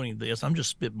 I don't know any of this. I'm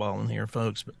just spitballing here,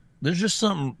 folks. But there's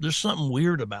something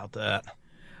weird about that.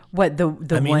 What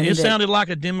it sounded like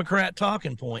a Democrat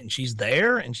talking point, and she's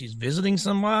there and she's visiting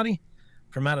somebody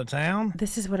from out of town.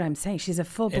 This is what I'm saying. She's a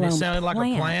full-blown And it sounded plant.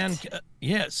 like a plan.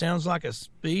 Yeah, it sounds like a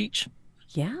speech.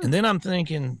 Yeah. And then I'm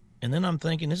thinking,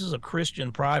 this is a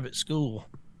Christian private school.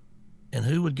 And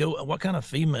who would go? What kind of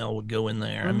female would go in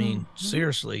there? I mean,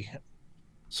 seriously.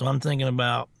 So I'm thinking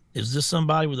about, is this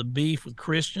somebody with a beef with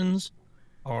Christians,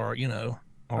 or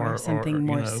Or something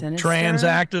more sinister? trans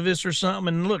activists or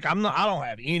something? And look, I don't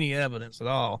have any evidence at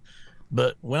all,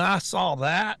 but when I saw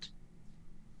that,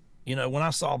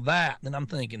 then I'm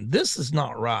thinking, this is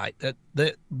not right.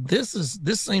 This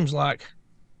seems like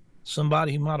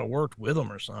somebody who might have worked with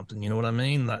them or something. You know what I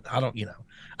mean? I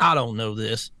don't know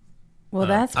this. Well,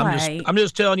 that's why I'm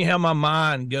just telling you how my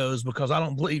mind goes, because I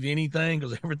don't believe anything,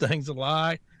 because everything's a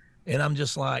lie. And I'm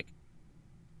just like,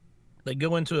 they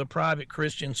go into a private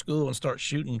Christian school and start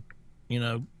shooting,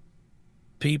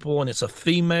 people, and it's a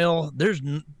female.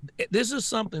 This is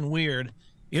something weird.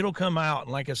 It'll come out.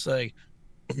 And like I say,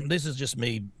 this is just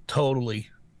me totally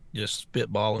just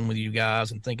spitballing with you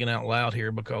guys and thinking out loud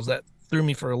here, because that threw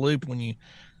me for a loop when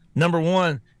number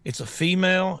one, it's a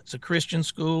female, it's a Christian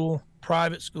school,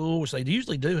 private school, which they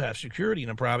usually do have security in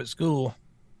a private school,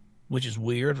 which is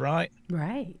weird, right?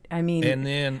 Right. I mean, and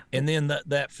then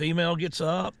that female gets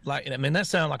up, that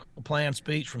sounds like a planned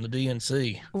speech from the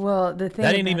DNC. Well, the thing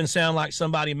that didn't even sound like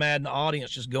somebody mad in the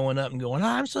audience just going up and going,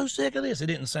 I'm so sick of this. It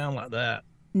didn't sound like that.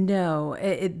 No,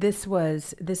 this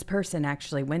person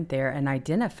actually went there and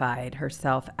identified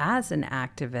herself as an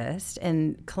activist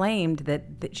and claimed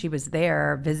that she was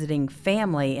there visiting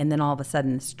family, and then all of a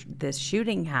sudden this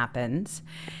shooting happens.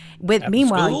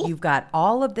 Meanwhile, you've got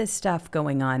all of this stuff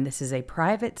going on. This is a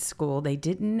private school. They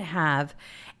didn't have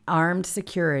armed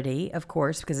security, of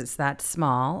course, because it's that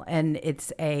small, and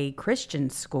it's a Christian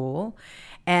school.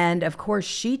 And of course,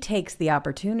 she takes the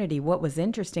opportunity. What was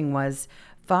interesting was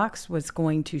Fox was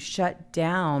going to shut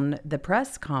down the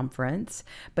press conference,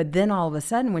 but then all of a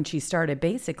sudden, when she started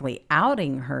basically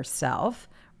outing herself,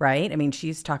 right? I mean,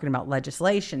 she's talking about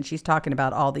legislation. She's talking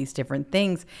about all these different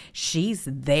things. She's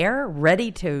there,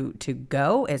 ready to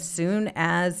go as soon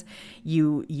as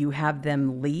you have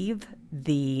them leave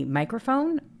the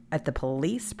microphone at the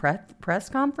police press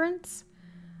conference.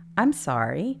 I'm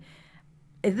sorry.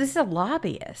 This is a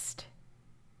lobbyist.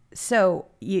 So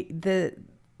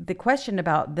the question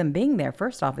about them being there,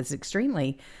 first off, is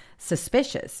extremely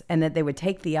suspicious, and that they would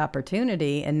take the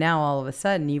opportunity, and now all of a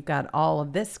sudden you've got all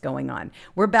of this going on.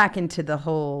 We're back into the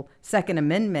whole Second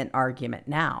Amendment argument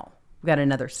now. We've got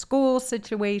another school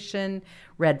situation,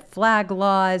 red flag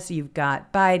laws. You've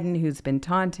got Biden, who's been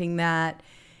taunting that.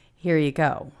 Here you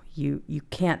go. You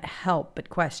can't help but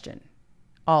question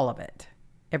all of it,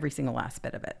 every single last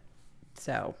bit of it.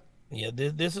 So yeah,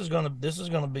 this is gonna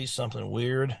be something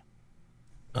weird.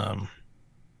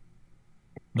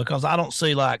 Because I don't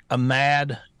see like a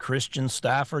mad Christian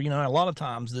staffer. A lot of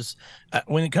times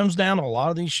when it comes down to a lot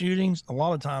of these shootings, a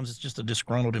lot of times it's just a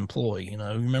disgruntled employee.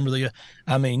 Remember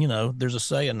there's a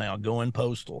saying now, going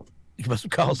postal.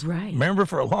 Because right. Remember,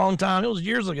 for a long time, it was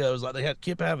years ago, it was like they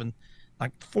kept having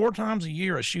like 4 times a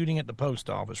year a shooting at the post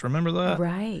office. Remember that?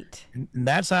 Right. And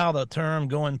that's how the term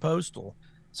going postal.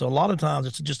 So a lot of times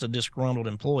it's just a disgruntled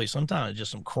employee. Sometimes it's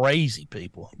just some crazy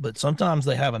people, but sometimes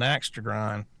they have an axe to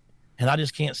grind. And I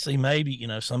just can't see, maybe,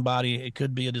 somebody, it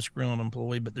could be a disgruntled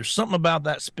employee, but there's something about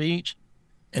that speech,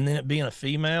 and then it being a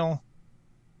female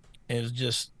is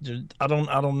just, I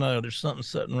don't know. There's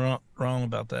something wrong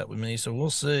about that with me. So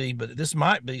we'll see. But this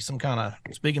might be some kind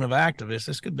of, speaking of activists,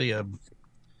 this could be an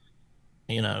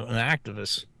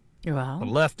activist, a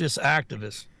leftist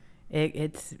activist.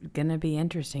 It's going to be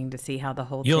interesting to see how the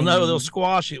whole You'll thing... know they'll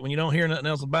squash it when you don't hear nothing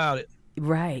else about it.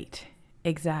 Right.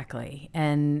 Exactly.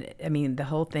 And I mean, the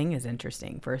whole thing is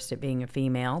interesting. First, it being a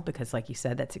female, because like you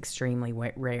said, that's extremely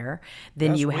rare.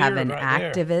 Then you have an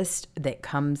activist that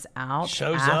comes out,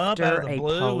 shows after up out of the a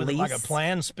blue police with like a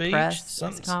planned speech,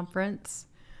 press conference.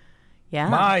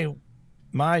 Yeah.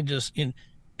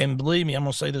 And believe me, I'm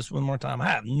going to say this one more time. I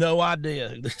have no idea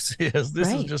who this is.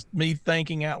 This is just me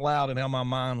thinking out loud and how my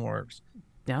mind works.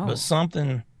 No. But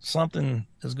something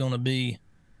is going to be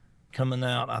coming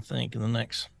out, I think, in the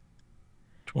next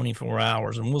 24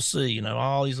 hours, and we'll see.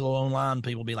 All these little online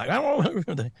people be like, I don't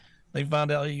know. They find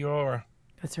out who you are.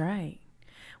 That's right.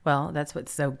 Well, that's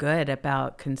what's so good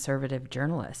about conservative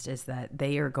journalists, is that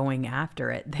they are going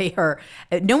after it.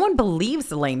 No one believes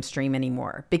the lamestream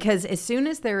anymore, because as soon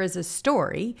as there is a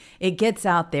story, it gets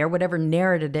out there, whatever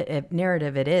narrative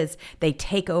it is, they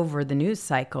take over the news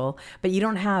cycle, but you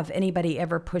don't have anybody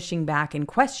ever pushing back and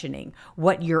questioning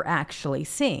what you're actually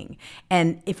seeing.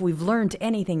 And if we've learned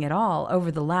anything at all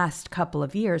over the last couple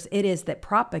of years, it is that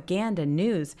propaganda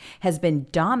news has been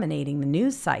dominating the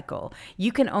news cycle.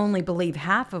 You can only believe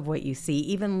half of what you see,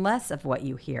 even less of what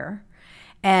you hear.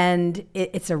 And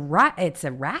it's a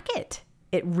racket.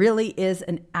 It really is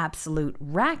an absolute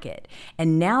racket.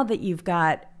 And now that you've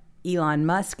got Elon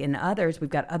Musk and others, we've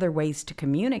got other ways to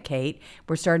communicate.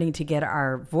 We're starting to get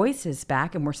our voices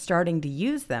back and we're starting to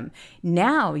use them.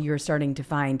 Now you're starting to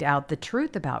find out the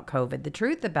truth about COVID, the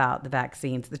truth about the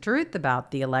vaccines, the truth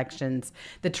about the elections,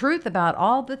 the truth about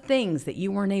all the things that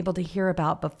you weren't able to hear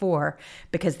about before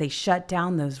because they shut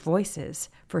down those voices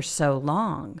for so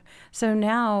long. So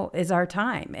now is our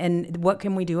time. And what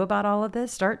can we do about all of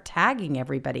this? Start tagging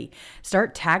everybody.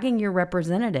 Start tagging your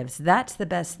representatives. That's the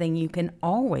best thing you can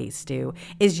always do,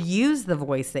 is use the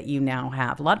voice that you now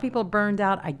have. A lot of people are burned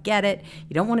out. I get it.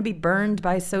 You don't want to be burned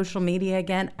by social media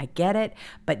again. I get it.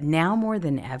 But now more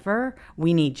than ever,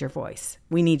 we need your voice.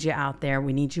 We need you out there.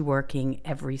 We need you working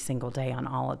every single day on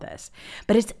all of this.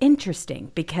 But it's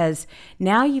interesting because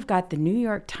now you've got the New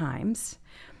York Times,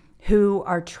 who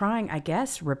are trying, I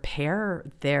guess, repair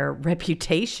their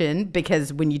reputation,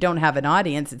 because when you don't have an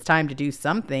audience, it's time to do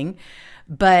something.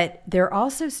 But they're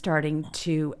also starting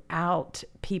to out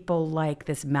people like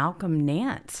this Malcolm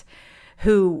Nance,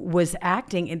 who was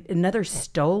acting in another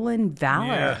stolen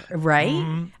valor, right?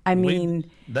 Mm-hmm. I mean,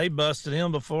 they busted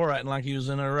him before acting like he was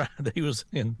in Iraq. He was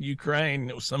in Ukraine.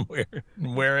 It was somewhere,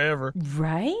 wherever.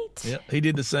 Right? Yeah, he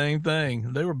did the same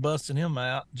thing. They were busting him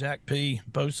out. Jack P.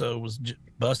 Poso was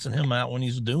busting him out when he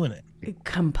was doing it.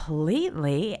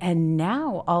 Completely. And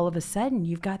now all of a sudden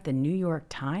you've got the New York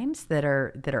Times that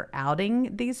are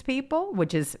outing these people,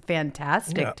 which is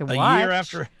fantastic to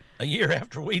watch. A year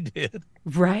after we did.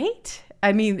 Right?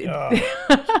 I mean,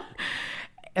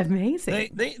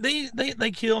 amazing.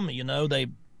 They kill me,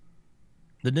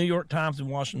 the New York Times and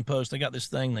Washington Post, they got this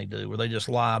thing they do where they just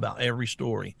lie about every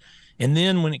story. And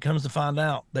then when it comes to find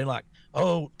out, they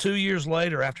 2 years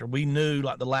later, after we knew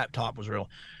the laptop was real,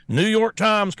 New York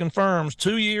Times confirms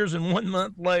 2 years and 1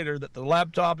 month later that the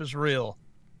laptop is real.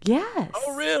 Yes.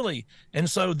 Oh, really? And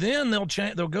so then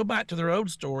they'll go back to their old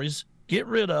stories, get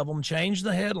rid of them, change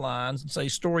the headlines, and say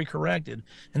story corrected.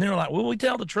 And they're like, well, we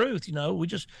tell the truth.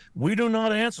 We do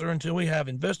not answer until we have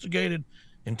investigated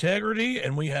integrity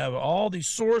and we have all these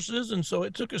sources. And so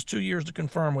it took us 2 years to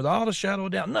confirm without a shadow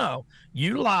of doubt. No,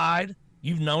 you lied.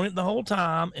 You've known it the whole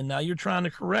time, and now you're trying to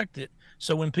correct it.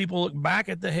 So when people look back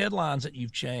at the headlines that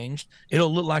you've changed,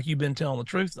 it'll look like you've been telling the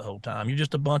truth the whole time. You're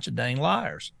just a bunch of dang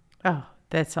liars. Oh,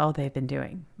 that's all they've been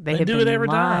doing. They do it every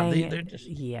time.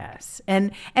 Yes.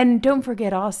 And don't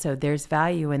forget also, there's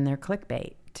value in their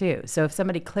clickbait too. So if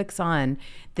somebody clicks on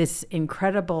this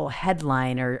incredible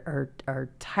headline or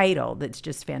title that's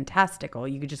just fantastical,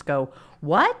 you could just go,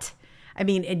 what? I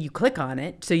mean, and you click on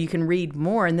it so you can read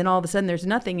more, and then all of a sudden there's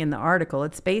nothing in the article.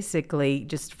 It's basically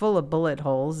just full of bullet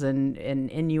holes and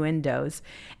innuendos,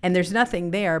 and there's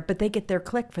nothing there, but they get their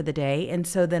click for the day, and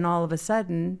so then all of a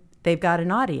sudden they've got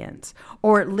an audience,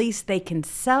 or at least they can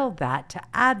sell that to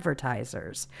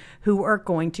advertisers who are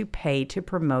going to pay to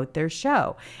promote their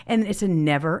show. And it's a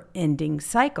never-ending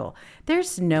cycle.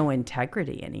 There's no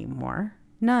integrity anymore.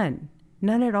 None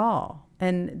at all.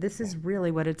 And this is really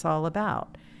what it's all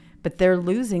about. But they're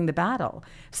losing the battle.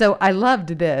 So I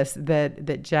loved this,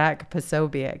 that Jack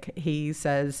Posobiec, he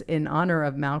says, in honor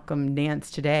of Malcolm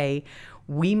Nance today,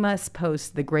 we must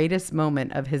post the greatest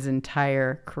moment of his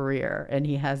entire career. And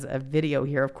he has a video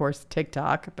here, of course,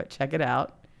 TikTok, but check it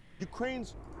out.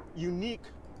 Ukraine's unique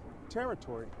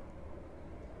territory.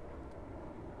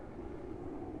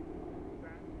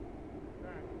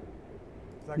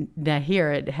 Now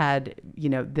here it had,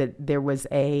 that there was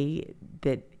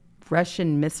that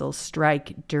Russian missile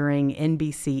strike during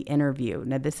NBC interview.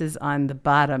 Now this is on the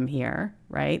bottom here,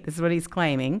 right? This is what he's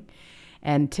claiming.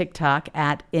 And TikTok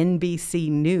at NBC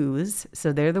News.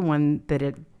 So they're the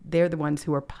ones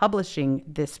who are publishing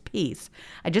this piece.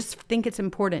 I just think it's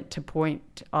important to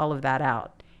point all of that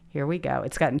out. Here we go.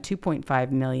 It's gotten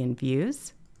 2.5 million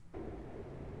views.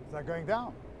 Is that going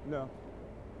down? No,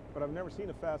 but I've never seen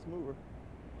a fast mover.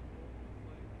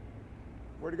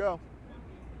 Where'd it go?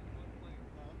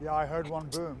 Yeah, I heard one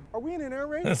boom. Are we in an air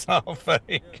raid? It's all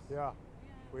fake. Yeah,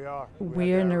 we are.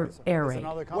 We're in an air raid.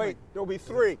 Wait, there'll be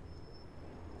 3.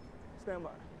 Stand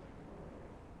by.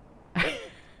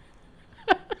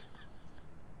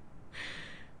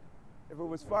 If it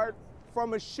was fired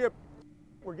from a ship,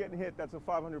 we're getting hit. That's a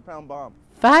 500-pound bomb.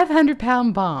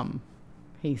 500-pound bomb,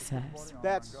 he says.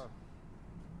 That's...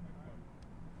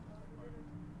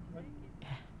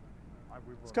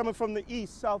 It's coming from the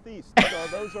east, southeast. So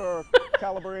those are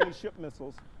caliber anti-ship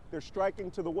missiles. They're striking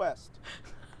to the west.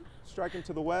 Striking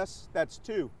to the west, that's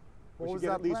 2. We should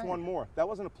get at least 1 more. That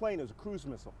wasn't a plane, it was a cruise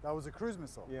missile. That was a cruise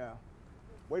missile? Yeah.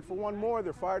 Wait for 1 more.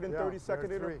 They're fired in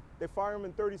 30-second intervals. They fire them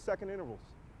in 30-second intervals.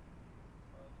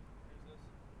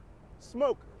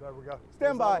 Smoke. There we go.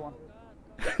 Stand by.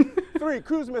 3,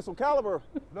 cruise missile, caliber.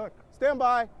 Look. Stand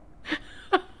by.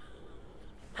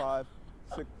 5,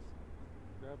 6,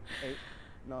 8,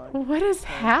 9. What is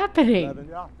 10, happening? 11,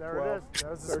 Yeah, there 12, it is.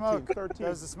 There's the 13, smoke. 13.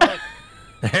 There's the smoke.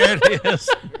 There it is.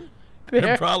 They're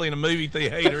There. probably in a movie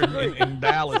theater in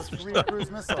Dallas. or 3 something.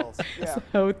 cruise missiles. Yeah.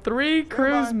 So 3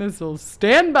 cruise by. missiles.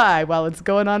 Stand by while it's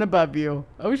going on above you.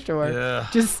 Oh, sure. Yeah.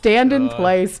 Just stand in God.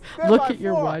 place. Stand Look by, at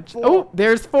your 4, watch. 4. Oh,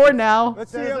 there's 4 now.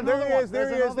 Let's see There's him. There another he one. is. There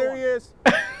he There's is. There he is.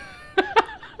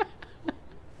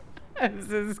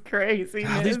 This is crazy.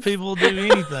 How these people will do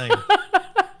anything.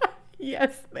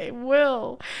 Yes, they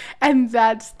will. And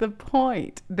that's the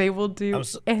point. They will do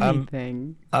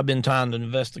anything. I've been trying to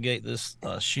investigate this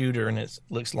shooter, and it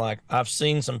looks like I've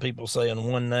seen some people saying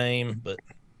one name, but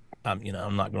I'm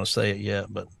not going to say it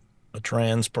yet. But a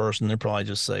trans person, they're probably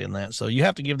just saying that. So you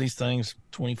have to give these things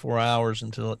 24 hours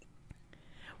until it.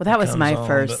 Well, that was comes my on,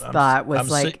 first but thought was I'm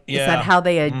like, sick- is yeah. that how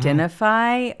they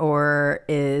identify or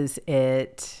is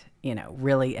it,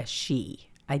 really a she?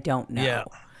 I don't know. Yeah.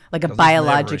 Like a 'Cause it's never a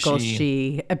biological she.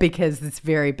 she, because it's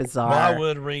very bizarre. Well, I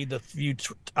would read the few.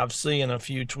 I've seen a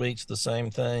few tweets the same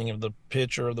thing of the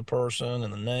picture of the person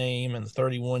and the name and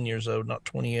 31 years old, not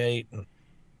 28.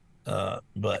 And,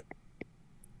 but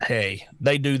hey,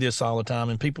 they do this all the time,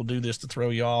 and people do this to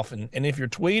throw you off. And if you're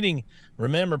tweeting,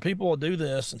 remember, people will do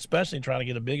this, especially trying to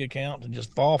get a big account and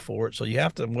just fall for it. So you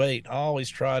have to wait. Always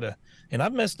try to. And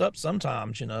I've messed up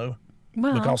sometimes,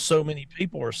 Well, because so many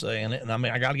people are saying it. And I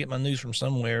mean, I got to get my news from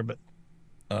somewhere, but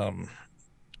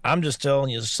I'm just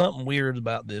telling you, there's something weird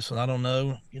about this. And I don't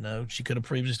know, she could have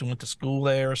previously went to school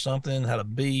there or something, had a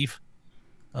beef,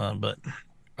 but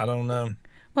I don't know.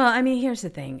 Well, I mean, here's the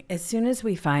thing. As soon as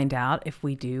we find out if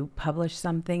we do publish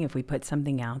something, if we put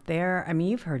something out there, I mean,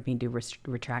 you've heard me do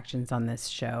retractions on this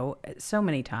show so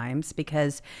many times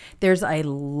because there's a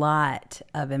lot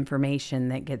of information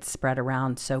that gets spread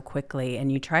around so quickly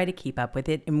and you try to keep up with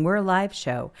it. And we're a live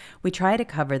show. We try to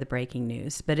cover the breaking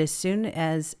news. But as soon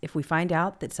as if we find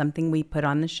out that something we put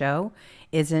on the show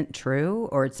isn't true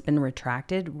or it's been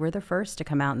retracted, we're the first to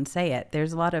come out and say it.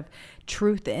 There's a lot of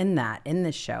truth in that, in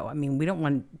this show. I mean, we don't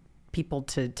want people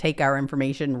to take our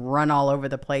information, run all over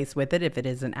the place with it if it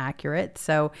isn't accurate.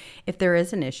 So if there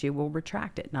is an issue, we'll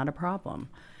retract it. Not a problem.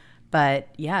 But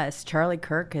yes, Charlie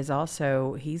Kirk is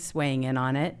also, he's weighing in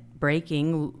on it.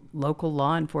 Breaking, local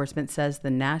law enforcement says the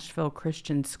Nashville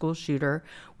Christian school shooter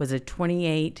was a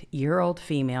 28-year-old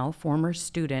female former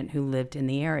student who lived in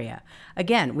the area.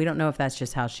 Again, we don't know if that's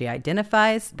just how she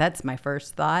identifies. That's my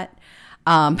first thought.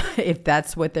 If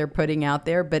that's what they're putting out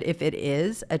there. But if it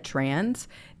is a trans,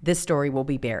 this story will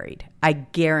be buried. I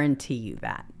guarantee you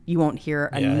that. You won't hear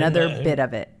another bit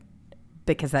of it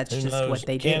because that's just what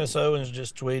they do. Candace Owens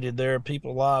just tweeted, there are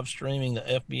people live streaming the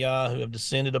FBI who have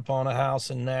descended upon a house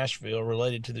in Nashville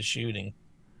related to the shooting.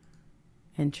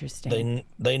 Interesting.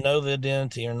 They know the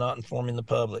identity and are not informing the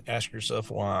public. Ask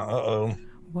yourself why. Uh-oh.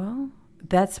 Well,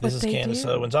 that's what This they is Candace do.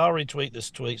 Owens. I'll retweet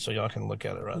this tweet so y'all can look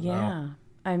at it right now.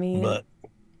 Yeah. I mean, But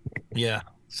yeah,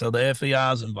 so the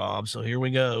FBI's involved. So here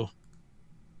we go.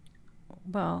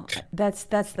 well, that's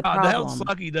the How problem.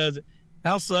 sucky does it?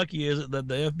 How sucky is it that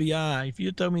the FBI, if you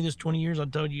had told me this 20 years,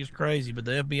 I'd told you it's crazy, but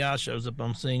the FBI shows up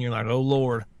on scene, you're like, oh,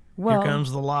 Lord, Well, here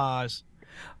comes the lies.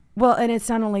 Well, and it's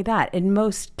not only that. In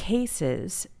most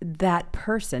cases, that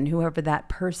person, whoever that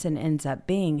person ends up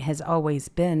being, has always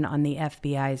been on the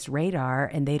FBI's radar,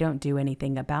 and they don't do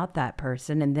anything about that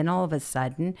person. And then all of a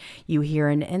sudden, you hear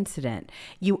an incident.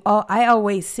 I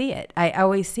always see it. I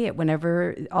always see it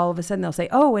whenever all of a sudden they'll say,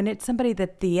 "Oh, and it's somebody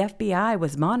that the FBI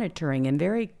was monitoring and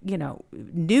very,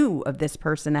 knew of this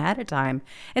person ahead of time."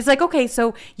 It's like, okay,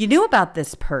 so you knew about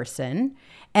this person,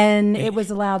 and it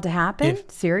was allowed to happen.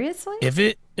 Seriously?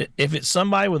 If it's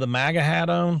somebody with a MAGA hat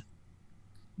on,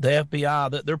 the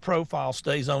FBI, their profile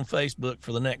stays on Facebook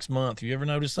for the next month. You ever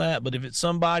notice that? But if it's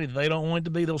somebody that they don't want it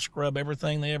to be, they'll scrub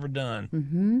everything they ever done.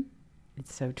 Mm-hmm.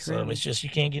 It's so true. So it's just, you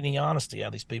can't get any honesty out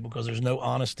of these people because there's no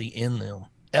honesty in them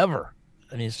ever.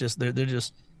 I mean, it's just, they're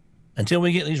just, until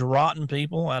we get these rotten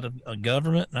people out of a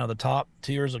government, now the top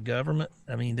tiers of government,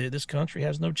 I mean, this country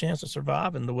has no chance of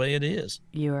surviving the way it is.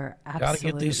 You are absolutely Got to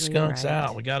get these skunks right.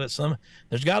 out.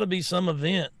 There's got to be some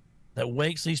event that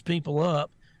wakes these people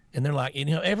up, and they're like,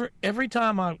 every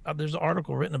time there's an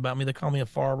article written about me, they call me a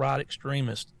far right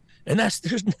extremist, and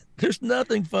there's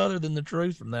nothing further than the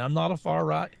truth from that. I'm not a far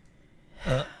right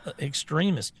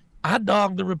extremist. I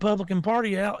dog the Republican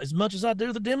Party out as much as I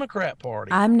do the Democrat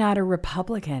Party. I'm not a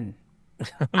Republican.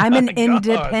 I'm an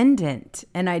independent,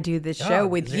 and I do this show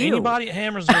with is there you. Anybody that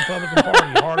hammers the Republican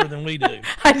Party harder than we do?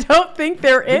 I don't think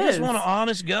there We is. just want an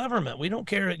honest government. We don't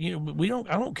care. I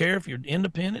don't care if you're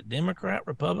independent, Democrat,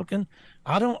 Republican.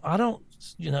 I'm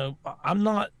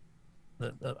not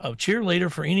a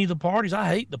cheerleader for any of the parties. I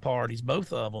hate the parties,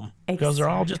 both of them, because they're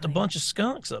all just a bunch of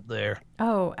skunks up there.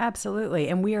 Oh, absolutely.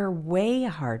 And we are way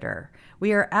harder.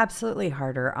 We are absolutely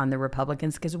harder on the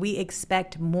Republicans because we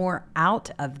expect more out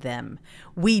of them.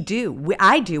 We do.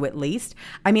 I do, at least.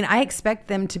 I mean, I expect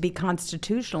them to be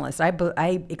constitutionalists.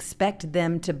 I expect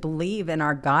them to believe in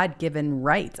our God-given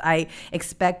rights. I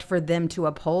expect for them to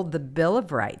uphold the Bill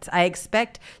of Rights. I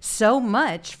expect so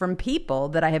much from people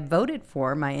that I have voted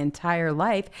for my entire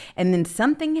life. And then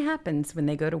something happens when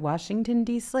they go to Washington,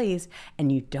 D.C.,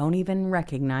 and you don't even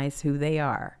recognize who they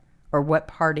are or what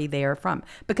party they are from,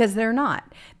 because they're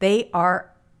not. They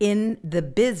are in the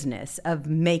business of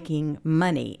making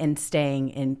money and staying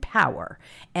in power.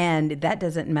 And that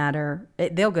doesn't matter.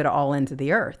 They'll go to all ends of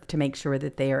the earth to make sure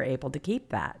that they are able to keep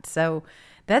that. So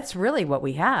that's really what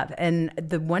we have. And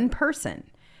the one person,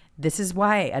 this is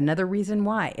why, another reason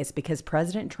why, is because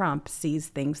President Trump sees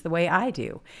things the way I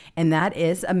do. And that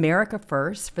is America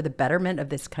first for the betterment of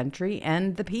this country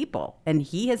and the people. And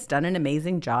he has done an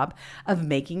amazing job of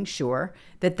making sure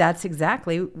that that's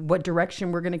exactly what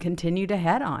direction we're going to continue to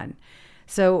head on.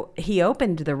 So he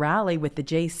opened the rally with the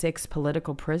J6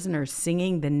 political prisoners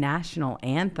singing the national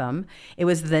anthem. It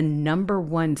was the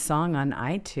 #1 song on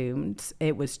iTunes.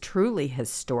 It was truly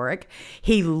historic.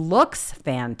 He looks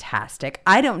fantastic.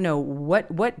 I don't know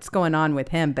what's going on with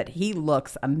him, but he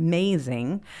looks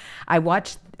amazing. I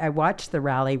watched the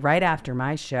rally right after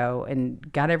my show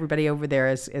and got everybody over there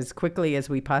as quickly as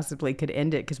we possibly could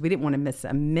end it because we didn't want to miss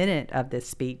a minute of this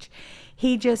speech.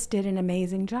 He just did an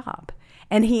amazing job.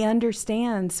 And he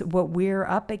understands what we're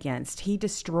up against. He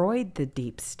destroyed the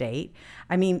deep state.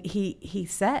 I mean, he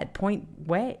said point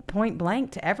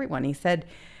blank to everyone. He said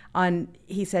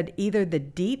either the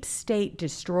deep state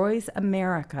destroys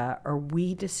America or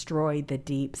we destroy the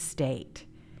deep state.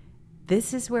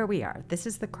 This is where we are. This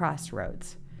is the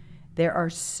crossroads. There are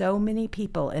so many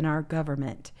people in our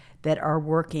government that are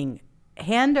working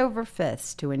hand over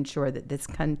fist to ensure that this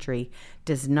country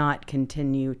does not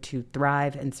continue to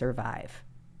thrive and survive.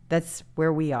 That's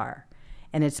where we are.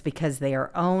 And it's because they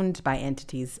are owned by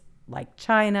entities like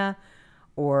China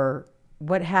or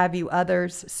what have you,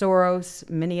 others, Soros,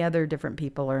 many other different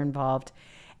people are involved.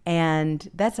 And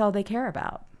that's all they care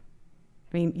about.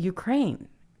 I mean, Ukraine,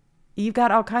 you've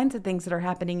got all kinds of things that are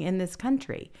happening in this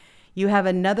country. You have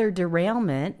another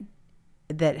derailment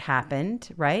that happened,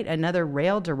 right? Another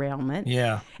rail derailment.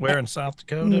 Yeah. Where in South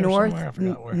Dakota or somewhere? I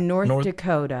forgot where. North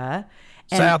Dakota.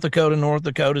 South Dakota, North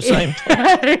Dakota, same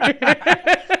thing.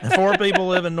 4 people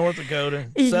live in North Dakota.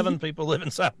 7 people live in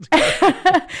South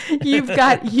Dakota.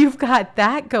 You've got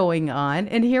that going on.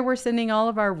 And here we're sending all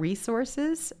of our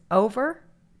resources over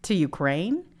to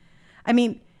Ukraine. I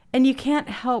mean, and you can't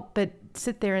help but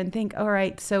sit there and think, all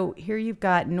right, so here you've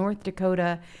got North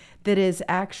Dakota that is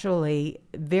actually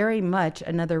very much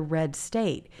another red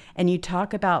state. And you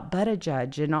talk about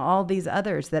Buttigieg and all these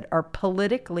others that are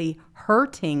politically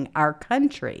hurting our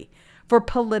country for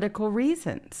political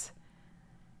reasons.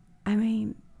 I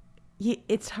mean,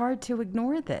 it's hard to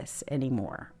ignore this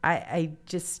anymore. I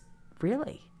just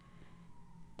really,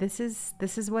 this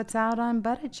is what's out on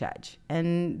Buttigieg.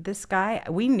 And this guy,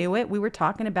 we knew it. We were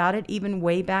talking about it even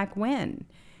way back when.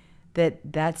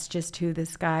 That's just who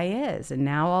this guy is. And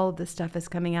now all of this stuff is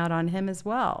coming out on him as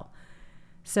well.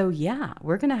 So yeah,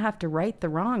 we're going to have to right the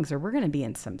wrongs or we're going to be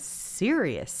in some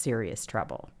serious, serious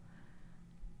trouble.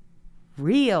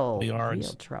 Real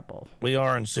trouble. We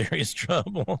are in serious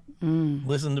trouble.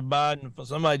 Listen to Biden.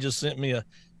 Somebody just sent me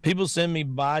people send me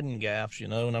Biden gaffes,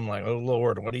 and I'm like, oh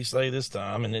Lord, what do you say this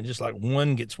time? And then just like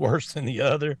one gets worse than the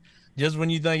other. Just when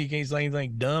you think you can't say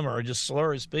anything dumb or just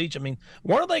slur his speech. I mean,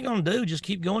 what are they going to do? Just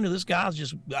keep going to this guy's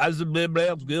just, I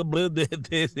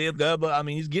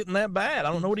mean, he's getting that bad.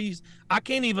 I don't know what I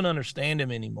can't even understand him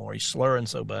anymore. He's slurring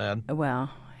so bad.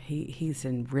 Well, he's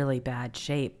in really bad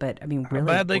shape, but I mean, really.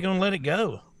 How bad they going to let it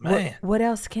go? Man. What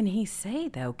else can he say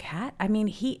though, Kat? I mean,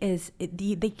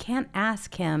 they can't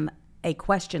ask him a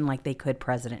question like they could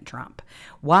President Trump.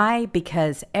 Why?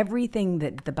 Because everything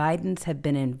that the Bidens have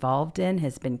been involved in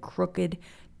has been crooked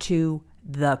to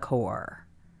the core.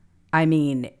 I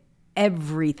mean,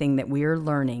 everything that we are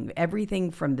learning, everything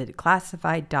from the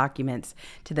classified documents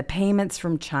to the payments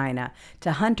from China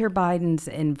to Hunter Biden's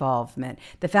involvement,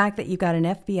 the fact that you got an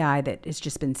FBI that has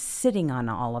just been sitting on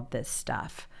all of this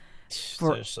stuff.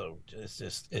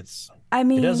 I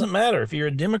mean, it doesn't matter if you're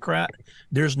a Democrat.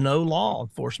 There's no law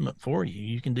enforcement for you.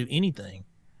 You can do anything.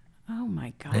 Oh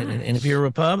my God! And if you're a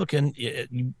Republican,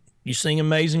 you sing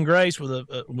 "Amazing Grace"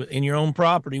 in your own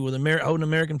property holding an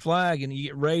American flag, and you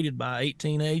get raided by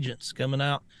 18 agents coming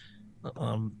out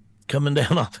coming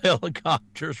down off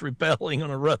helicopters, rappelling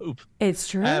on a rope. It's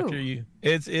true. After you,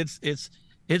 it's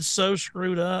so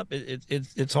screwed up.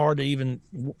 It's hard to even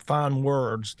find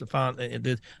words to find.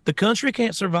 The country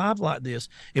can't survive like this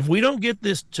if we don't get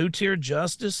this two-tier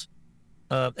justice.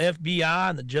 FBI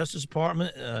and the Justice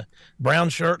Department, brown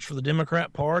shirts for the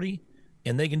Democrat Party,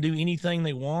 and they can do anything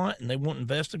they want, and they won't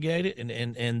investigate it,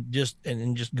 and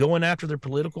just going after their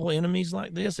political enemies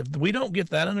like this. If we don't get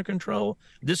that under control,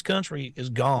 this country is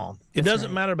gone. It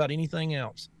doesn't matter about anything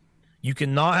else. You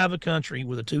cannot have a country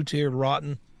with a two-tiered,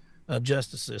 rotten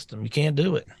justice system. You can't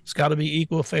do it. It's got to be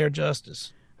equal, fair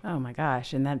justice. Oh my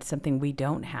gosh, and that's something we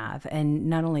don't have. And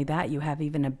not only that, you have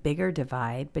even a bigger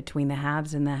divide between the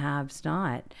haves and the haves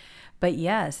not. But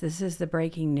yes, this is the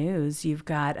breaking news. You've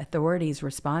got authorities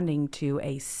responding to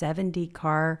a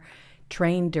 70-car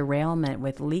train derailment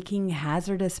with leaking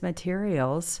hazardous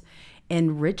materials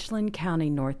in Richland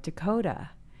County, North Dakota.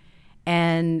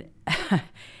 And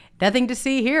nothing to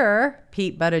see here,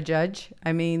 Pete Buttigieg.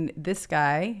 I mean, this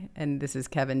guy, and this is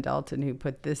Kevin Dalton who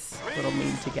put this little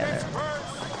meme together.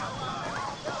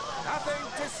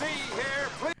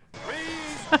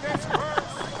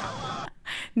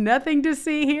 Nothing to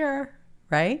see here,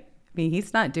 right? I mean,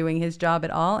 he's not doing his job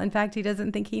at all. In fact, he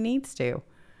doesn't think he needs to.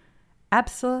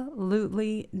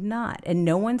 Absolutely not. And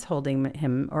no one's holding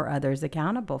him or others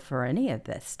accountable for any of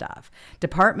this stuff.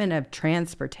 Department of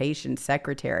Transportation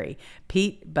Secretary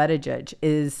Pete Buttigieg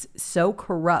is so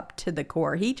corrupt to the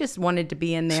core. He just wanted to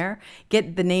be in there,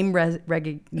 get the name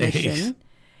recognition,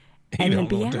 and then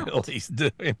be out. He don't know what the hell he's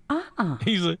doing.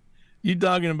 He's you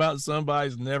talking about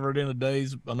somebody's never done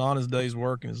an honest day's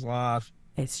work in his life.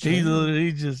 It's true.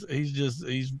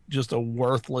 He's just a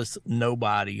worthless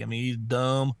nobody. I mean, he's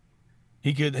dumb.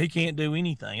 He can't do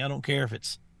anything. I don't care if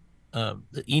it's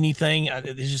anything.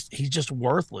 He's just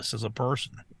worthless as a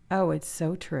person. Oh, it's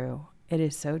so true. It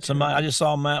is so true. I just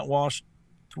saw Matt Walsh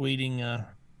tweeting,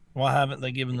 why haven't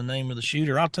they given the name of the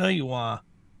shooter? I'll tell you why.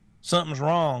 Something's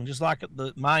wrong. Just like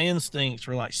my instincts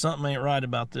were like, something ain't right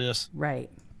about this. Right.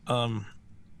 I'm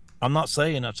not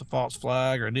saying that's a false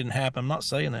flag or it didn't happen. I'm not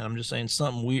saying that. I'm just saying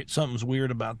something's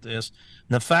weird about this.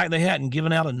 And the fact they hadn't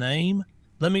given out a name,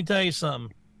 let me tell you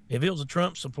something. If it was a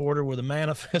Trump supporter with a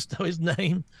manifesto, his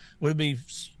name would be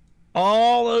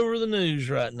all over the news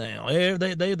right now. The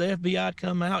FBI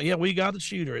come out. Yeah, we got the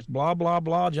shooter. It's blah, blah,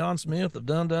 blah. John Smith of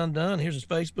done. Here's his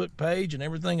Facebook page and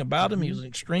everything about him. He was an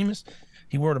extremist.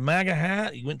 He wore a MAGA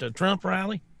hat. He went to a Trump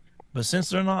rally. But since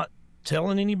they're not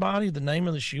telling anybody the name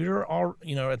of the shooter,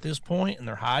 at this point, and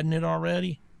they're hiding it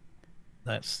already,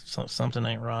 that's something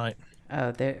ain't right.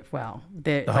 Oh,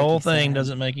 the whole thing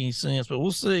doesn't make any sense, but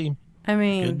we'll see. I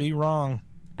mean, could be wrong.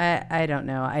 I don't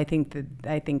know. I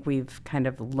think we've kind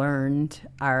of learned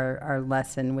our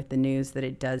lesson with the news that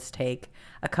it does take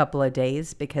a couple of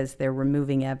days because they're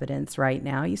removing evidence right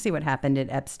now. You see what happened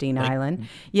at Epstein Island.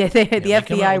 Yeah, the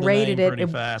FBI raided it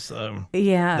pretty fast.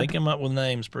 Yeah, they come up with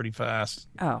names pretty fast.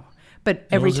 Oh, but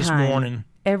every this time. Morning.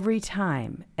 Every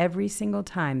single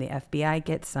time the FBI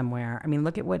gets somewhere, I mean,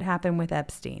 look at what happened with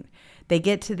Epstein. They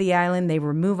get to the island, they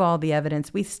remove all the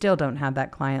evidence. We still don't have that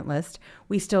client list.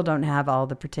 We still don't have all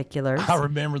the particulars. I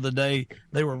remember the day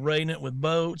they were raiding it with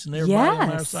boats and everybody on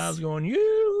our side was going,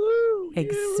 you.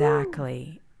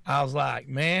 Exactly. I was like,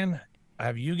 man,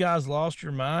 have you guys lost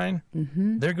your mind?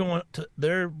 Mm-hmm. They're going to,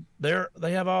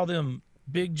 they have all them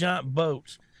big giant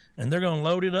boats. And they're going to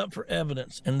load it up for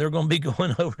evidence, and they're going to be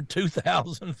going over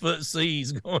 2,000-foot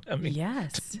seas.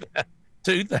 Yes.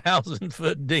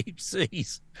 2,000-foot deep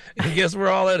seas. And guess where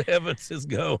all that evidence is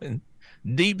going?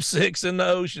 Deep 6 in the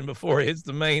ocean before it hits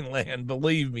the mainland.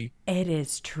 Believe me. It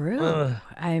is true.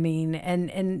 I mean,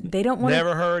 and they don't want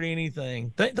never heard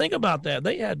anything. Think about that.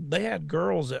 They had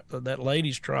girls at that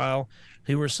ladies' trial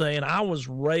who were saying, I was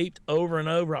raped over and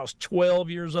over. I was 12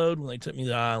 years old when they took me to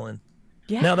the island.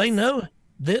 Yes. Now they know.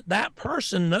 That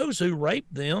person knows who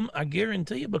raped them, I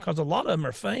guarantee you, because a lot of them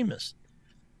are famous.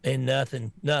 And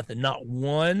nothing, not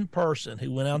one person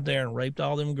who went out there and raped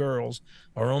all them girls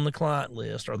are on the client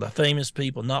list or the famous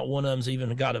people. Not one of them's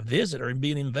even got a visit or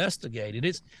being investigated.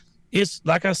 It's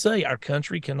like I say, our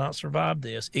country cannot survive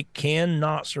this. It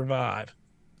cannot survive.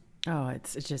 Oh,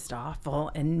 it's just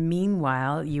awful. And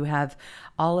meanwhile, you have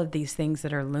all of these things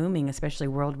that are looming, especially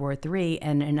World War III.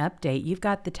 And an update, you've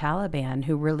got the Taliban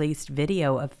who released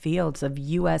video of fields of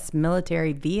U.S.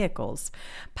 military vehicles,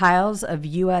 piles of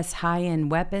U.S. high-end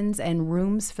weapons, and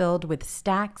rooms filled with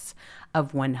stacks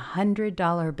of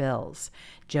 $100 bills.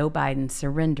 Joe Biden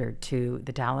surrendered to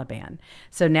the Taliban.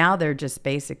 So now they're just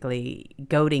basically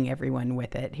goading everyone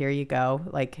with it. Here you go.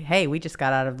 Like, hey, we just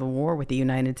got out of the war with the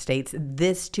United States.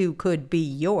 This too could be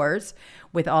yours.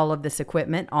 with all of this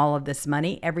equipment, all of this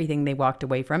money, everything they walked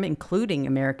away from, including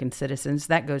American citizens.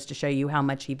 That goes to show you how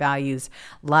much he values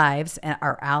lives and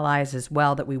our allies as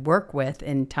well that we work with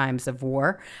in times of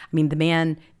war. I mean, the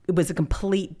man, it was a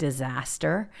complete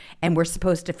disaster, and we're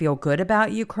supposed to feel good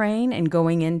about Ukraine and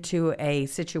going into a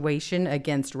situation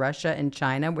against Russia and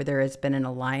China where there has been an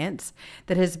alliance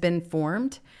that has been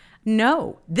formed.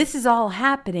 No, this is all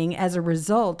happening as a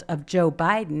result of Joe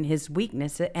Biden, his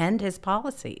weakness, and his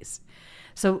policies.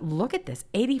 So look at this,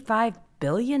 $85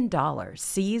 billion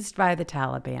seized by the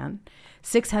Taliban,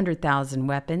 600,000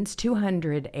 weapons,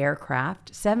 200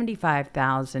 aircraft,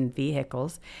 75,000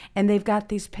 vehicles, and they've got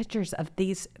these pictures of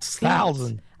these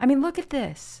thousand. I mean, look at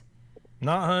this.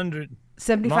 Not 100.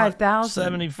 75,000.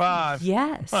 75.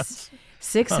 Yes.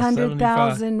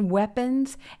 600,000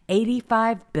 weapons,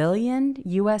 85 billion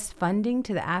U.S. funding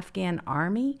to the Afghan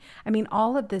army. I mean,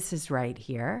 all of this is right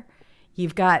here.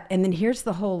 You've got, and then here's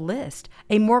the whole list.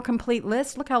 A more complete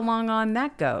list. Look how long on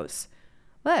that goes.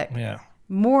 Look. Yeah.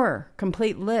 More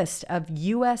complete list of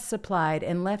U.S. supplied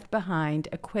and left behind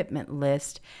equipment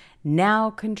list now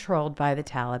controlled by the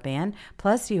Taliban.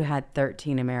 Plus, you had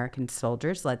 13 American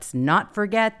soldiers. Let's not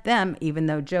forget them, even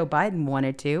though Joe Biden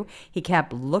wanted to. He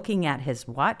kept looking at his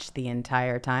watch the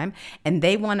entire time. And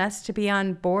they want us to be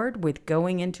on board with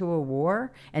going into a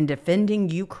war and defending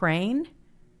Ukraine?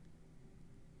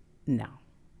 No,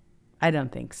 I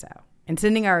don't think so. And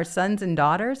sending our sons and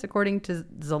daughters, according to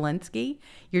Zelensky,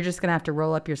 you're just going to have to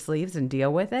roll up your sleeves and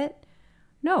deal with it?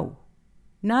 No,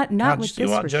 not with this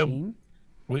regime.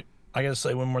 Joe, I got to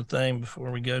say one more thing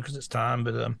before we go because it's time.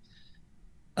 But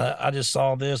I just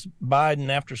saw this. Biden,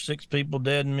 after 6 people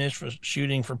dead and missed for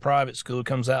shooting for private school,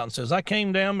 comes out and says, "I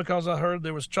came down because I heard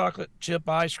there was chocolate chip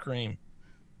ice cream."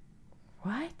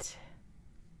 What?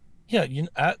 Yeah,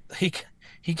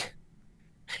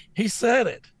 he said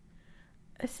it.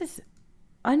 This is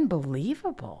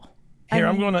unbelievable.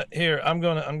 I'm gonna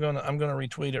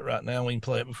retweet it right now. We can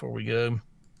play it before we go.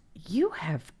 You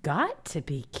have got to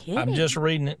be kidding. I'm just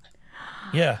reading it.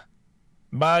 Yeah.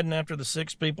 Biden after the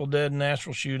 6 people dead in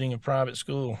Nashville shooting of private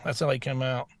school. That's how he came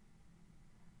out.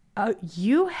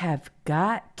 You have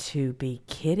got to be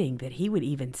kidding that he would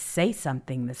even say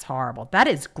something this horrible. That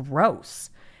is gross.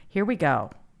 Here we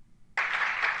go.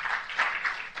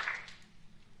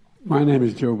 My name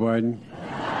is Joe Biden.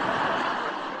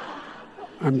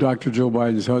 I'm Dr. Joe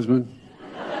Biden's husband.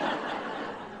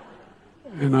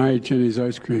 And I ate Jenny's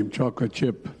ice cream, chocolate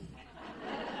chip.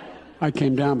 I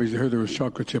came down because I heard there was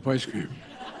chocolate chip ice cream.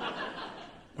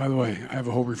 By the way, I have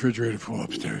a whole refrigerator full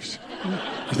upstairs.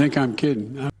 You think I'm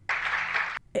kidding?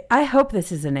 I hope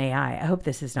this is an AI. I hope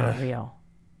this is not real.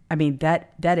 I mean,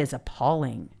 that is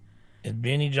appalling. And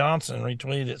Benny Johnson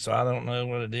retweeted it, so I don't know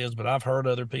what it is, but I've heard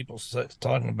other people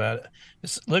talking about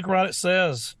it. Look what it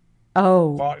says.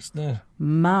 Oh, Fox News.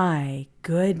 My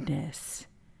goodness.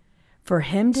 For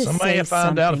him to Somebody say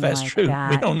find out if that's like true.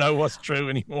 that. We don't know what's true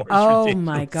anymore. It's oh ridiculous.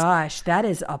 My gosh, that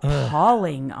is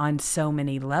appalling on so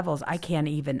many levels. I can't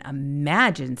even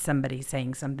imagine somebody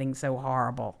saying something so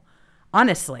horrible.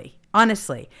 Honestly,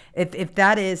 if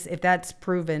that's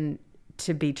proven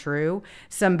to be true,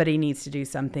 somebody needs to do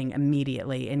something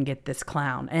immediately and get this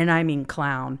clown, and I mean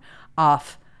clown,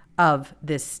 off of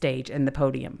this stage and the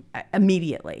podium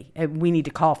immediately. We need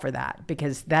to call for that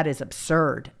because that is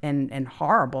absurd and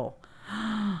horrible.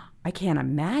 I can't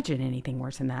imagine anything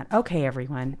worse than that. Okay,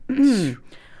 everyone.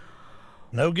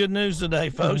 No good news today,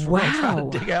 folks. We're going to try to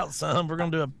dig out some. We're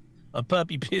going to do a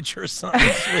puppy picture or something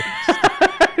sweet.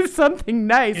 Something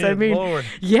nice. Good I mean, Lord.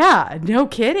 Yeah, no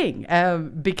kidding.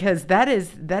 Because that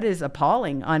is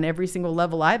appalling on every single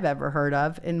level I've ever heard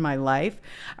of in my life.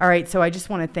 All right, so I just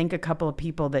want to thank a couple of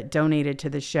people that donated to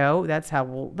the show. That's how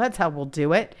we'll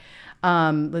do it.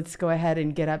 Let's go ahead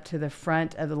and get up to the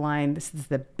front of the line. This is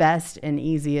the best and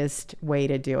easiest way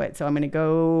to do it. So I'm going to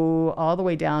go all the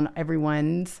way down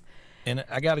everyone's. And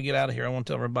I got to get out of here. I want to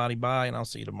tell everybody bye, and I'll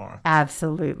see you tomorrow.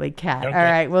 Absolutely, Kat. Okay. All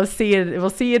right, we'll see you. We'll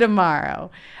see you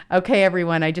tomorrow. Okay,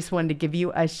 everyone. I just wanted to give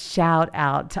you a shout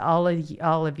out to all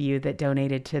of you that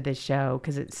donated to the show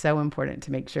because it's so important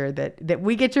to make sure that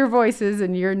we get your voices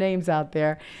and your names out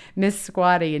there. Miss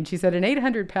Squatty, and she said an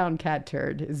 800-pound cat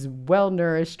turd is well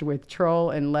nourished with troll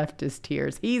and leftist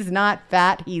tears. He's not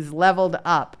fat. He's leveled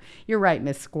up. You're right,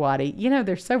 Miss Squatty. You know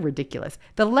they're so ridiculous.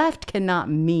 The left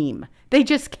cannot meme. They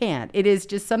just can't. It is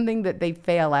just something that they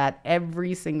fail at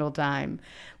every single time.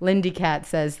 Lindy Cat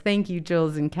says, thank you,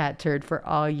 Jules and Cat Turd, for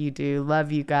all you do. Love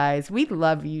you guys. We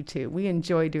love you too. We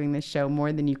enjoy doing this show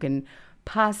more than you can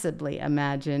possibly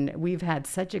imagine. We've had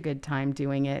such a good time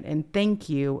doing it. And thank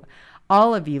you,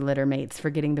 all of you littermates, for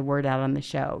getting the word out on the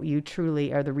show. You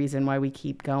truly are the reason why we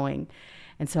keep going.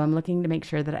 And so I'm looking to make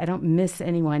sure that I don't miss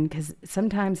anyone, because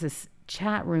sometimes this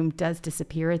chat room does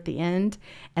disappear at the end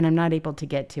and I'm not able to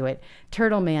get to it.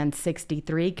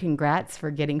 Turtleman63, congrats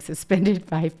for getting suspended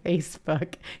by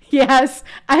Facebook. Yes,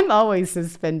 I'm always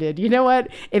suspended. You know what?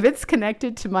 If it's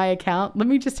connected to my account, let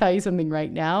me just tell you something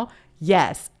right now.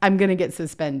 Yes, I'm going to get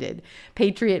suspended.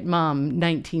 Patriot Mom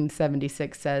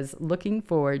 1976 says, looking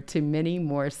forward to many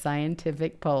more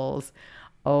scientific polls.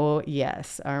 Oh,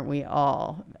 yes, aren't we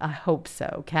all? I hope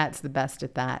so. Kat's the best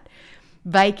at that.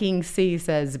 Viking C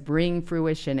says, bring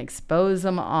fruition, expose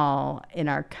them all in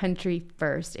our country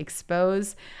first.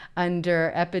 Expose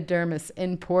under epidermis,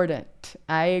 important.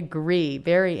 I agree,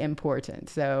 very important.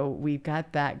 So we've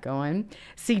got that going.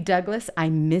 C. Douglas, I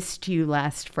missed you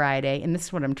last Friday, and this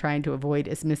is what I'm trying to avoid,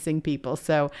 is missing people.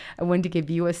 So I wanted to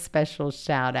give you a special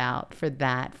shout out for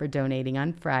that, for donating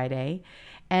on Friday.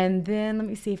 And then let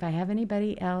me see if I have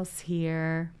anybody else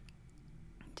here.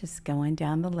 Just going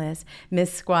down the list.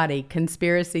 Miss Squatty,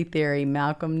 conspiracy theory,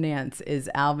 Malcolm Nance is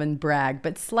Alvin Bragg,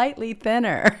 but slightly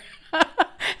thinner.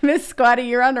 Miss Squatty,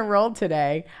 you're on a roll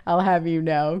today. I'll have you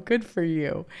know. Good for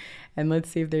you. And let's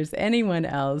see if there's anyone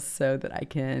else so that I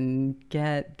can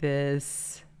get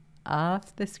this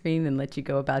off the screen and let you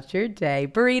go about your day.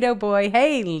 Burrito Boy,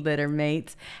 hey, litter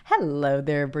mates. Hello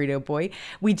there, Burrito Boy.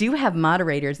 We do have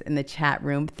moderators in the chat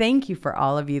room. Thank you for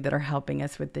all of you that are helping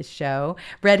us with this show.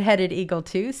 Redheaded Eagle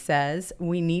 2 says,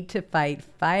 we need to fight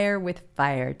fire with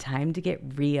fire. Time to get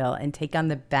real and take on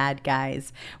the bad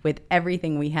guys with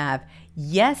everything we have.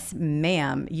 Yes,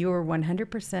 ma'am, you are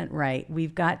 100% right.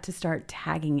 We've got to start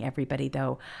tagging everybody,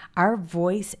 though. Our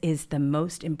voice is the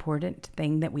most important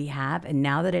thing that we have. And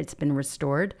now that it's been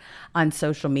restored on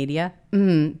social media,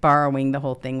 borrowing the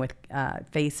whole thing with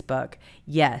Facebook,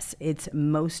 yes, it's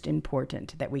most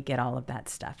important that we get all of that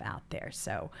stuff out there.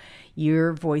 So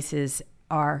your voices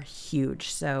are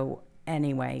huge. So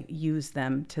anyway, use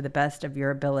them to the best of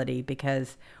your ability,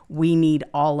 because we need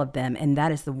all of them. And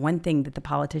that is the one thing that the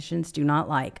politicians do not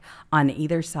like on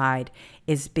either side,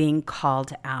 is being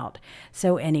called out.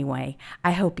 So anyway,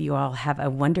 I hope you all have a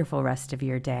wonderful rest of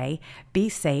your day. Be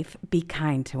safe, be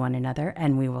kind to one another,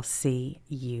 and we will see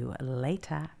you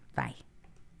later. Bye.